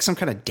 She was like some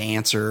kind of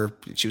dancer.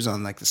 She was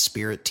on like the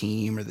spirit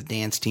team or the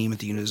dance team at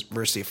the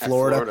University of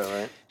Florida.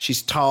 Florida, right?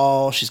 She's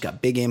tall. She's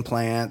got big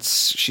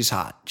implants. She's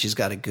hot. She's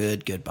got a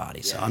good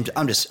body. So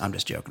I'm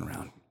just joking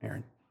around,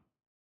 Erin.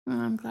 Well,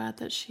 I'm glad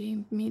that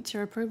she meets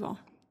your approval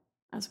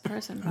as a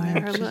person by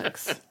her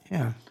looks.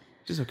 Yeah,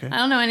 she's okay. I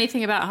don't know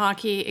anything about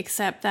hockey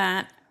except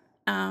that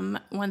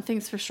one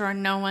thing's for sure: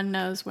 no one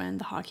knows when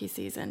the hockey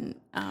season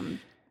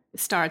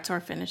starts or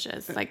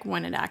finishes, like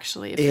when it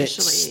actually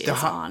officially is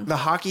on. The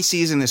hockey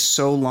season is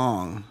so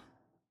long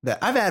that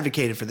I've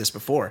advocated for this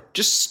before.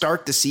 Just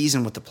start the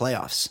season with the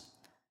playoffs.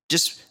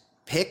 Just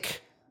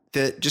pick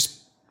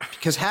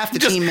because half the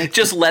team make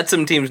Just let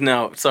some teams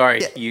know.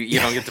 Sorry, you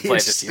don't get to play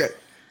this year.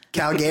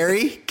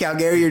 Calgary,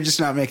 you're just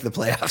not making the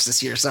playoffs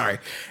this year. Sorry,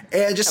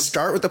 and just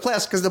start with the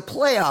playoffs because the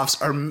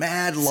playoffs are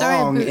mad Sorry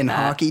long about in that.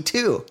 hockey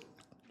too.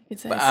 You could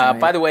say sorry.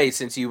 By the way,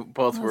 since you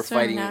both were certain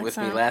fighting with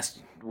me accent. last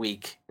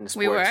week in sports,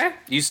 We were?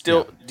 Do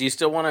you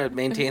still want to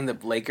maintain the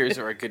Lakers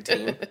are a good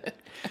team?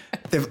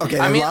 They've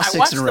I mean, lost I 6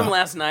 watched in a them row.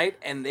 last night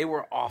and they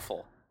were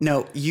awful.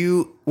 No,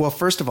 well,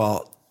 first of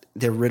all,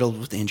 they're riddled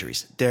with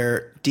injuries.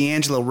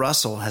 D'Angelo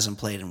Russell hasn't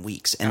played in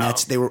weeks, and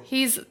He's the they were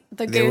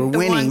good, the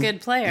winning. one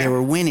good player. They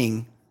were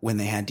winning when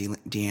they had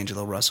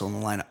D'Angelo Russell in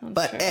the lineup.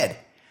 But Ed,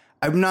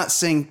 I'm not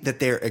saying that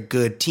they're a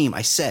good team.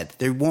 I said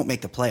they won't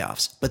make the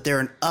playoffs, but they're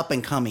an up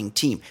and coming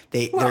team.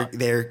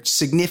 They're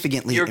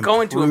significantly. You're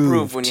going to improve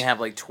improved. when you have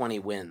like 20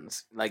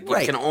 wins. Like you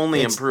Right. can only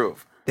It's-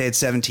 improve. They had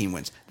 17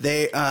 wins.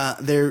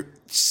 They're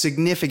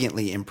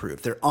significantly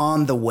improved. They're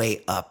on the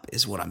way up,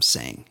 is what I'm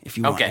saying. If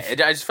you want. Okay,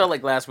 I just felt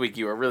like last week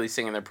you were really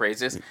singing their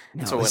praises,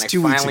 and so it when was I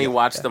 2 weeks finally ago.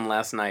 watched Yeah. them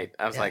last night,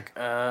 I was like,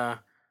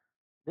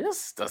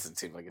 this doesn't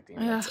seem like a team.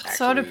 Ugh, That's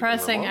so actually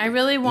depressing. I remote.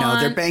 really want. No,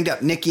 they're banged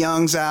up. Nick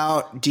Young's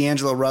out.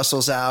 D'Angelo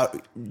Russell's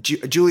out.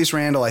 Julius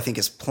Randle, I think,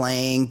 is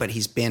playing, but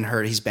he's been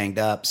hurt. He's banged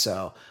up.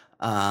 So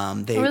they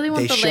I really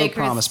want they the show Lakers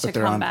promise, to but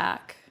they're come on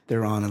back.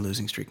 they're on a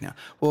losing streak now.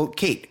 Well,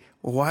 Kate,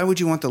 why would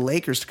you want the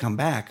Lakers to come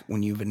back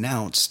when you've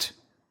announced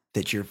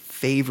that your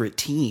favorite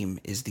team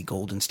is the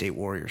Golden State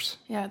Warriors?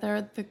 Yeah,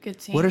 they're the good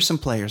team. What are some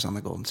players on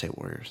the Golden State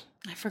Warriors?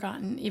 I've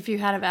forgotten. If you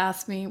had have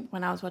asked me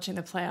when I was watching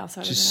the playoffs,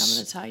 I would have been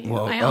able to tell you.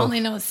 well, I oh. only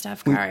know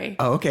Steph Curry.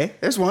 Oh, okay.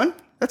 There's one.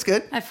 That's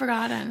good. I've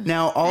forgotten.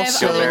 Now, I have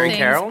also- other Larry things-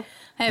 Carroll?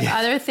 I have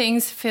other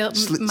things filled.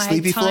 My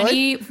Sleepy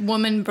tiny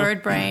woman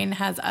bird brain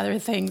has other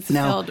things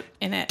Now, filled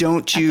in it.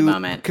 Don't at you? the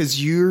moment.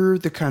 Because you're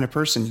the kind of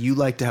person you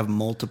like to have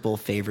multiple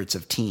favorites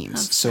of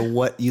teams.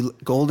 So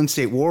Golden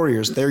State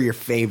Warriors, they're your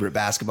favorite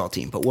basketball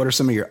team. But what are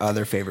some of your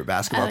other favorite I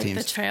basketball like the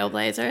teams?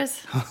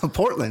 Trailblazers.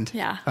 Portland.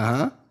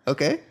 Yeah.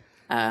 Okay.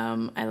 I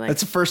like.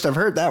 That's the first I've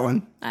heard that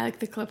one. I like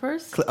the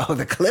Clippers.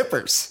 The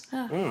Clippers. It's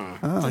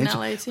an interesting.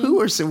 LA team.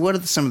 What are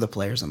some of the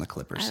players on the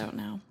Clippers? I don't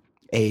know.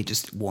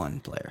 Just one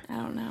player. I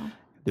don't know.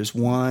 There's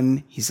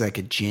one. He's like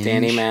a ginge.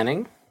 Danny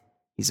Manning.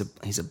 He's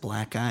a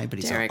black guy,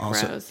 but Derrick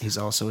Rose. he's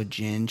also a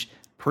ginge.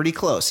 Pretty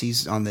close.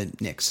 He's on the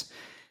Knicks.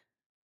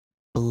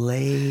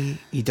 Blake.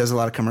 He does a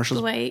lot of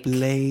commercials. Blake.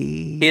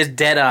 He has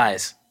dead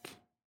eyes.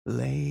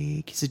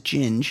 Blake. He's a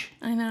ginge,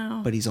 I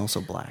know. but he's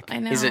also black. I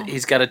know.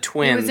 He's got a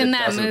twin. He was in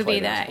that doesn't play movie,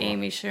 that basketball.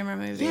 Amy Schumer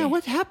movie. Yeah,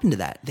 what happened to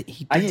that? That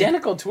he did.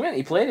 Identical twin.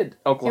 He played at He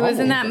Oklahoma. was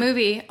in that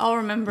movie. I'll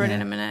remember it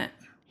in a minute.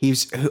 He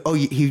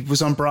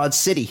was on Broad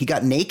City. He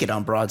got naked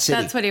on Broad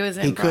City. That's what he was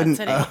in, He Broad couldn't.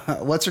 City.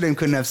 What's her name?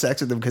 Couldn't have sex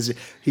with him because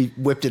he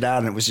whipped it out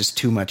and it was just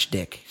too much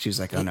dick. She was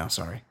like, "Oh no,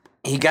 sorry."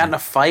 He got in a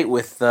fight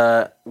with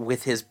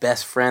his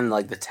best friend,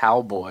 like the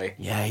towel boy.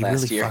 Yeah, he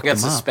last really year. fucked Got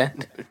him up.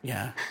 suspended.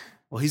 Yeah.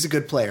 Well, he's a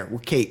good player.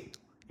 Well, Kate,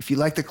 if you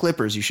like the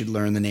Clippers, you should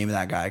learn the name of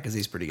that guy because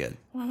he's pretty good.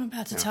 Well, I'm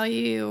about to tell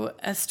you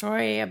a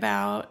story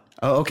about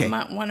Oh, okay.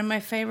 one of my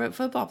favorite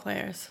football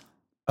players,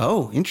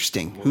 Oh,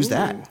 interesting. Who's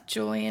that?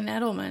 Julian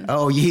Edelman.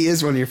 Oh, he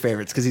is one of your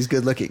favorites because he's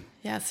good looking.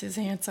 Yes, he's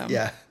handsome.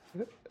 Yeah.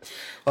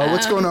 Well,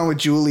 what's going on with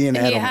Julian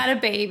He Edelman? had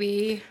a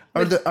baby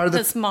Are with the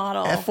this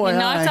model. FYI He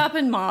knocked up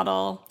in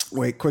model,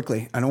 Wait,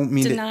 quickly. I don't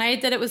mean to.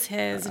 denied that it was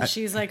his, and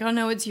she's like, "Oh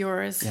no, it's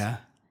yours." Yeah.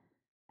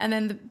 And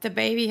then the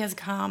baby has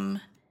come,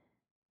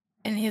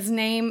 and his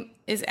name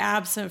is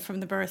absent from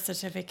the birth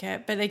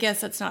certificate. But I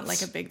guess that's not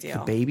like a big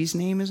deal. Baby's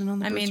name isn't on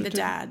the I birth mean, the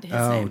certificate? dad. His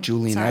Oh, name.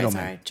 Julian sorry, Edelman.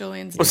 Sorry,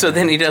 Julian's. Well, so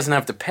then he doesn't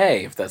have to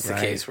pay if that's the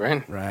Right. case,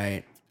 right?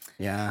 Right.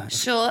 Yeah.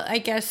 I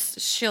guess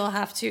she'll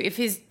have to if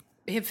his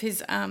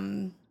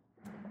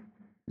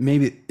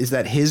Maybe is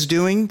that his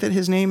doing that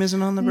his name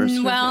isn't on the birth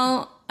certificate?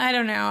 well, I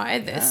don't know.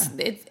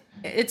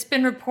 It's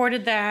been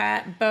reported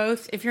that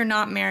both, if you're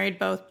not married,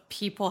 both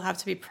people have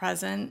to be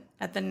present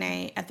at the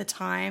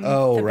time.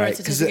 Oh, the birth right.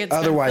 Because certificate's been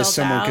otherwise, filled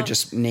someone out. could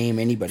just name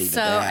anybody.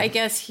 So the dad. I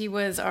guess he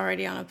was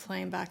already on a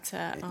plane back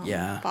to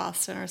Yeah.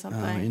 Boston or Oh,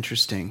 something.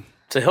 interesting.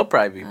 So he'll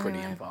probably be pretty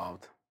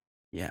involved.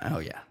 Yeah. Oh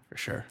yeah, for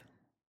sure.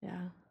 Yeah.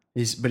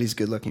 He's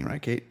good looking,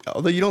 right, Kate?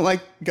 Although you don't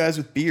like guys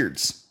with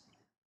beards,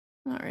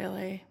 Not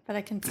really, but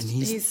I can. And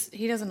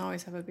He doesn't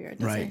always have a beard,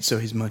 does right? he? So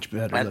he's much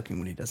better looking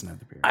when he doesn't have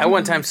the beard. I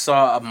one time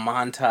saw a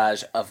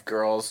montage of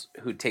girls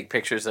who take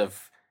pictures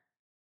of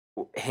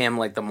him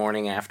like the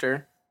morning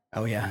after.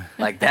 Oh yeah.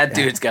 Like that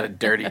dude's got a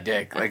dirty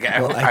dick. Like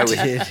Well, I would.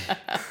 did.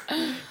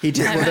 He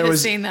did. I Well, might there have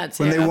was seen that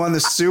too. when they won the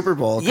Super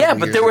Bowl. a Yeah, couple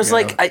but years there was ago.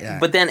 like, Yeah.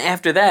 but then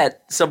after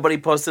that, somebody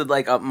posted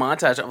like a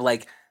montage of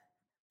like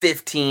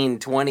 15,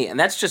 20, and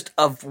that's just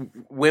of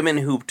women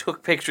who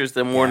took pictures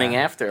the morning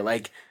after,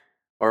 like,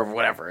 or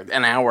whatever,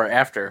 an hour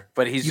after.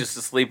 But he's just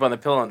asleep on the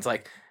pillow, and it's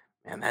like,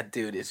 man, that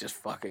dude is just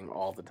fucking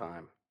all the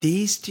time.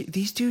 These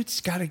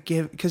dudes got to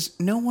give, because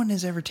no one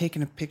has ever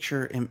taken a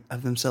picture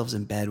of themselves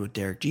in bed with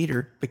Derek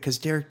Jeter, because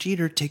Derek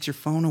Jeter takes your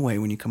phone away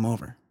when you come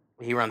over.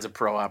 He runs a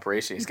pro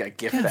operation. He's got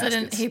gift He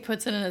baskets.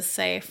 puts it in a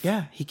safe.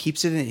 Yeah, he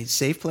keeps it in a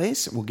safe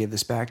place. We'll give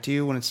this back to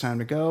you when it's time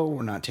to go.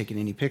 We're not taking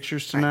any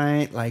pictures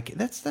tonight. Like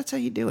that's how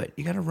you do it.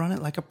 You got to run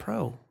it like a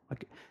pro.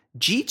 Like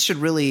Jeet should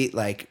really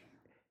like.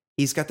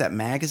 He's got that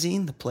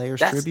magazine, the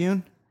Players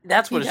Tribune.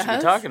 That's what He it should be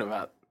does? talking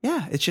about.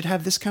 Yeah, it should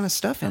have this kind of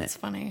stuff in That's it.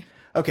 funny.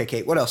 Okay,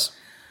 Kate. What else?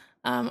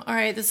 All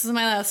right, this is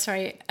my last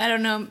story. I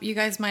don't know, you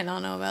guys might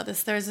not know about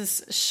this. There's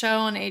this show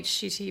on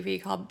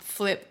HGTV called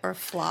Flip or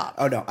Flop.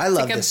 Oh no, I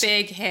love It's like this. a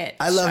big hit.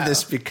 I love show.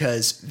 this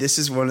because this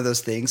is one of those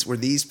things where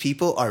these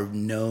people are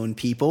known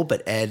people,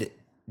 but Ed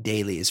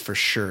Daly is for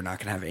sure not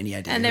going to have any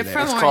idea. And who they're they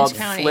are. from It's Orange called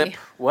County. Flip.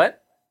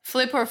 What?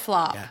 Flip or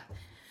Flop. Yeah.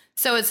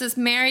 So it's this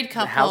married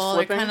house couple.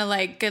 They're flipping? kind of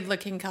like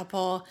good-looking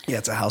couple. Yeah,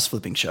 it's a house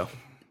flipping show,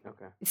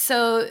 Okay.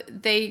 So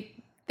they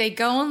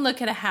go and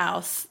look at a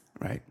house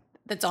right?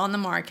 that's on the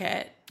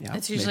market. Yeah,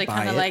 It's they usually buy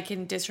kind of it. like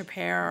in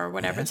disrepair or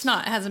whatever. Yes. It's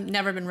not. It hasn't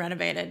never been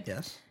renovated.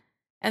 Yes,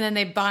 And then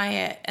they buy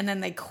it, and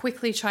then they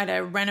quickly try to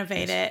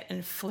renovate it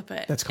and flip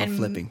it. that's called and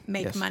flipping.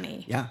 Make Yes.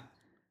 money. Yeah,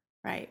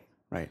 Right.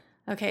 right.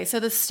 Okay.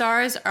 So the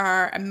stars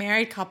are a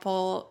married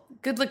couple,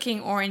 good-looking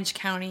Orange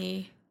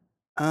County.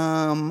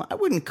 I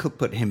wouldn't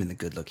put him in the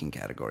good-looking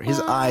category. His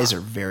eyes are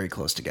very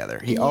close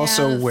together. He Yeah,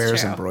 also that's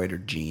wears true.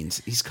 embroidered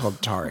jeans. He's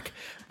called Tarek.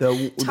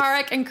 The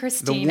Tarek and the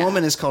Christina.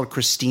 woman is called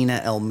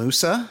Christina El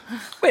Musa.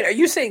 Wait, are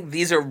you saying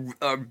these are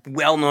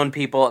well-known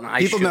people and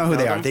People know who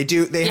they are. them? They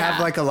do. They have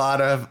Yeah. like a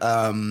lot of.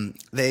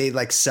 They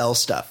like sell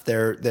stuff.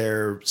 They're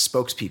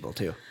spokespeople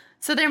too.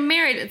 So they're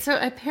married. So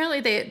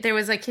apparently there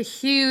was like a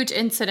huge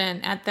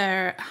incident at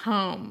their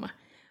home.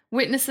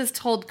 Witnesses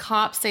told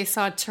cops they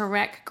saw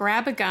Tarek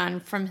grab a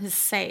gun from his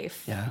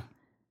safe. Yeah.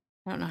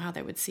 I don't know how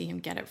they would see him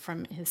get it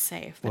from his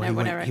safe, but Well,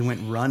 whatever. He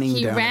went running.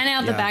 He down, ran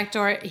out the yeah. back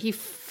door. He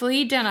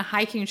fled down a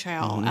hiking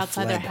trail he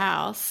outside their fled.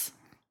 house.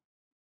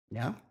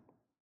 Yeah.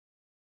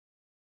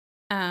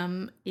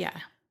 Yeah.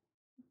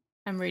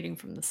 I'm reading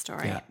from the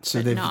story. Yeah, so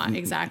but they've- not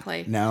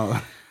exactly.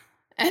 Now.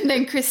 And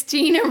then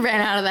Christina ran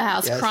out of the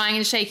house Yes. crying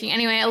and shaking.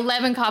 Anyway,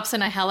 11 cops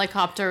and a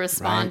helicopter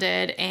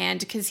responded, and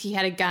because he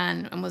had a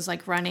gun and was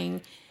like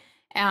running,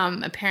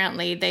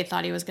 apparently they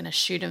thought he was going to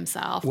shoot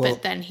himself. Well-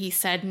 but then he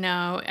said,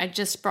 no, I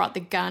just brought the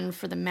gun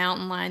for the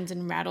mountain lions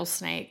and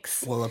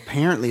rattlesnakes. Well,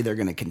 apparently they're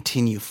going to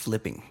continue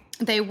flipping.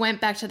 They went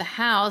back to the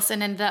house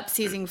and ended up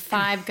seizing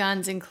 5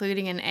 guns,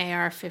 including an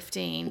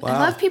AR-15. I Wow.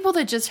 love people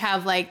that just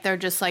have like, they're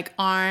just like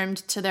armed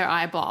to their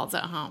eyeballs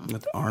at home.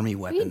 With army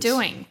weapons. What are you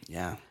doing?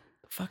 Yeah.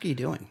 The fuck are you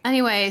doing?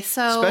 Anyway,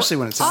 so Especially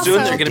when it's also,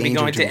 Soon they're going to be danger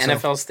going to to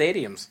himself. NFL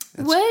stadiums.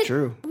 That's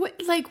true.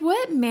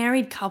 What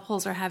married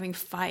couples are having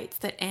fights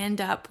that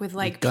end up with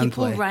like people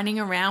gunplay. running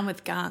around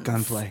with guns?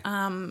 Gunplay.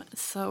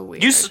 So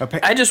weird.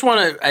 I just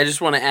want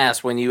to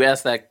ask, when you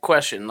ask that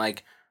question,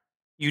 like,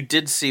 you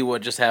did see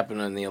what just happened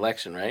in the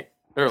election, right?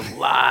 There are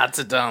lots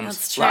of dumbs.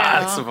 That's true.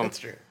 Lots of them. That's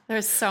true.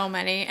 There's so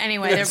many.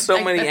 Anyway, There's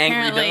so many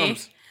angry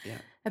dumbs.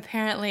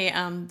 Apparently,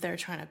 they're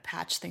trying to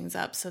patch things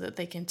up so that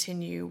they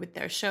continue with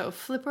their show,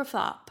 Flip or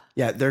Flop.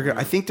 Yeah,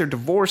 I think they're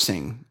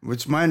divorcing.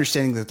 It's my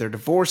understanding that they're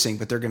divorcing,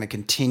 but they're going to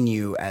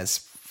continue as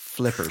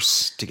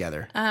flippers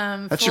together.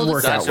 That should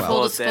work out well.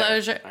 Full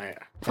disclosure. I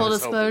Full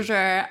was hoping.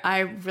 disclosure. I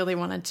really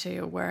wanted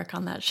to work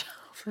on that show,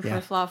 Flip Yeah.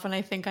 or Flop, and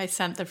I think I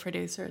sent the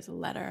producers a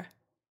letter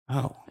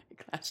Oh,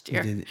 last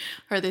year did,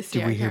 or this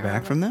year. did we I hear can't back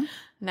remember. from them?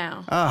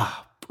 No,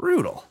 Ah,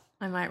 brutal.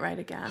 I might write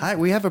again. Hi,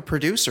 we have a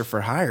producer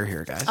for hire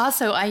here, guys.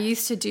 Also, I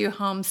used to do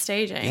home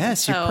staging.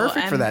 Yes, you're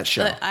perfect for that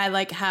show. I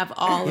like have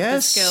all of the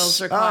Yes.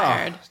 skills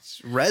required.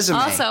 Oh, resume.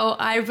 Also,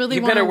 I really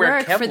You want better to wear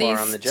work for Kevlar these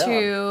on the job.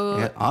 two.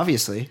 Yeah,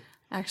 obviously.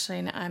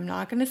 Actually, no, I'm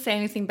not going to say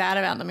anything bad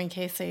about them in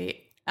case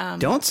they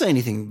Don't say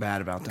anything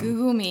bad about them.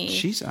 Google me.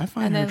 I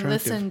find and her then attractive.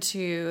 listen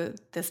to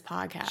this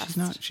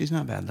podcast. She's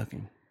not bad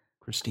looking.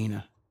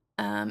 Christina.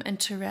 And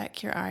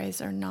Tarek, your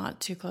eyes are not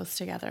too close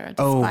together,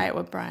 Oh, despite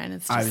what Brian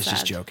has just I was said.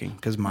 just joking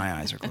because my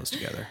eyes are close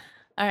together.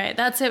 All right,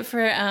 that's it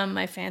for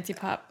my Fancy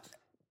Pop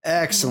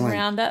Excellent.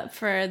 roundup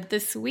for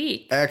this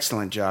week.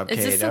 Excellent job, Is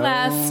Kato. this the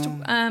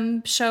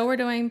last show we're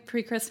doing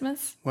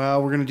pre-Christmas?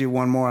 Well, we're going to do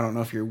one more. I don't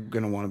know if you're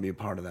going to want to be a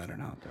part of that or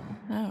not,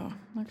 though.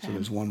 Oh, okay. So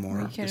there's one more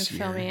You can this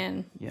fill year. me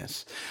in.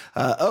 Yes.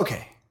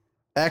 Okay.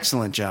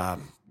 Excellent job,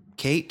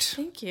 Kate.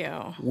 Thank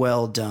you.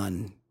 Well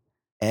done.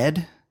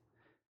 Ed,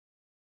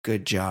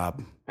 good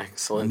job.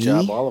 Excellent Me?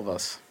 job, all of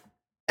us.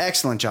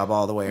 Excellent job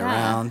all the way Yeah,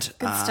 around.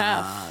 good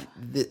stuff.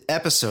 The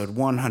episode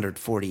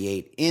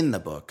 148 in the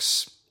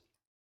books.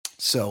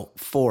 So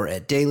for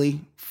Ed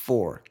Daly,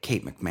 for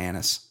Kate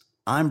McManus,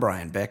 I'm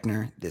Brian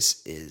Beckner.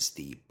 This is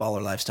the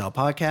Baller Lifestyle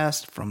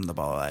Podcast from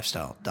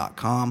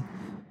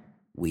theballerlifestyle.com.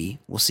 We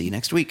will see you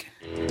next week.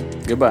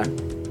 Goodbye.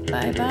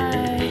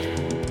 Bye-bye.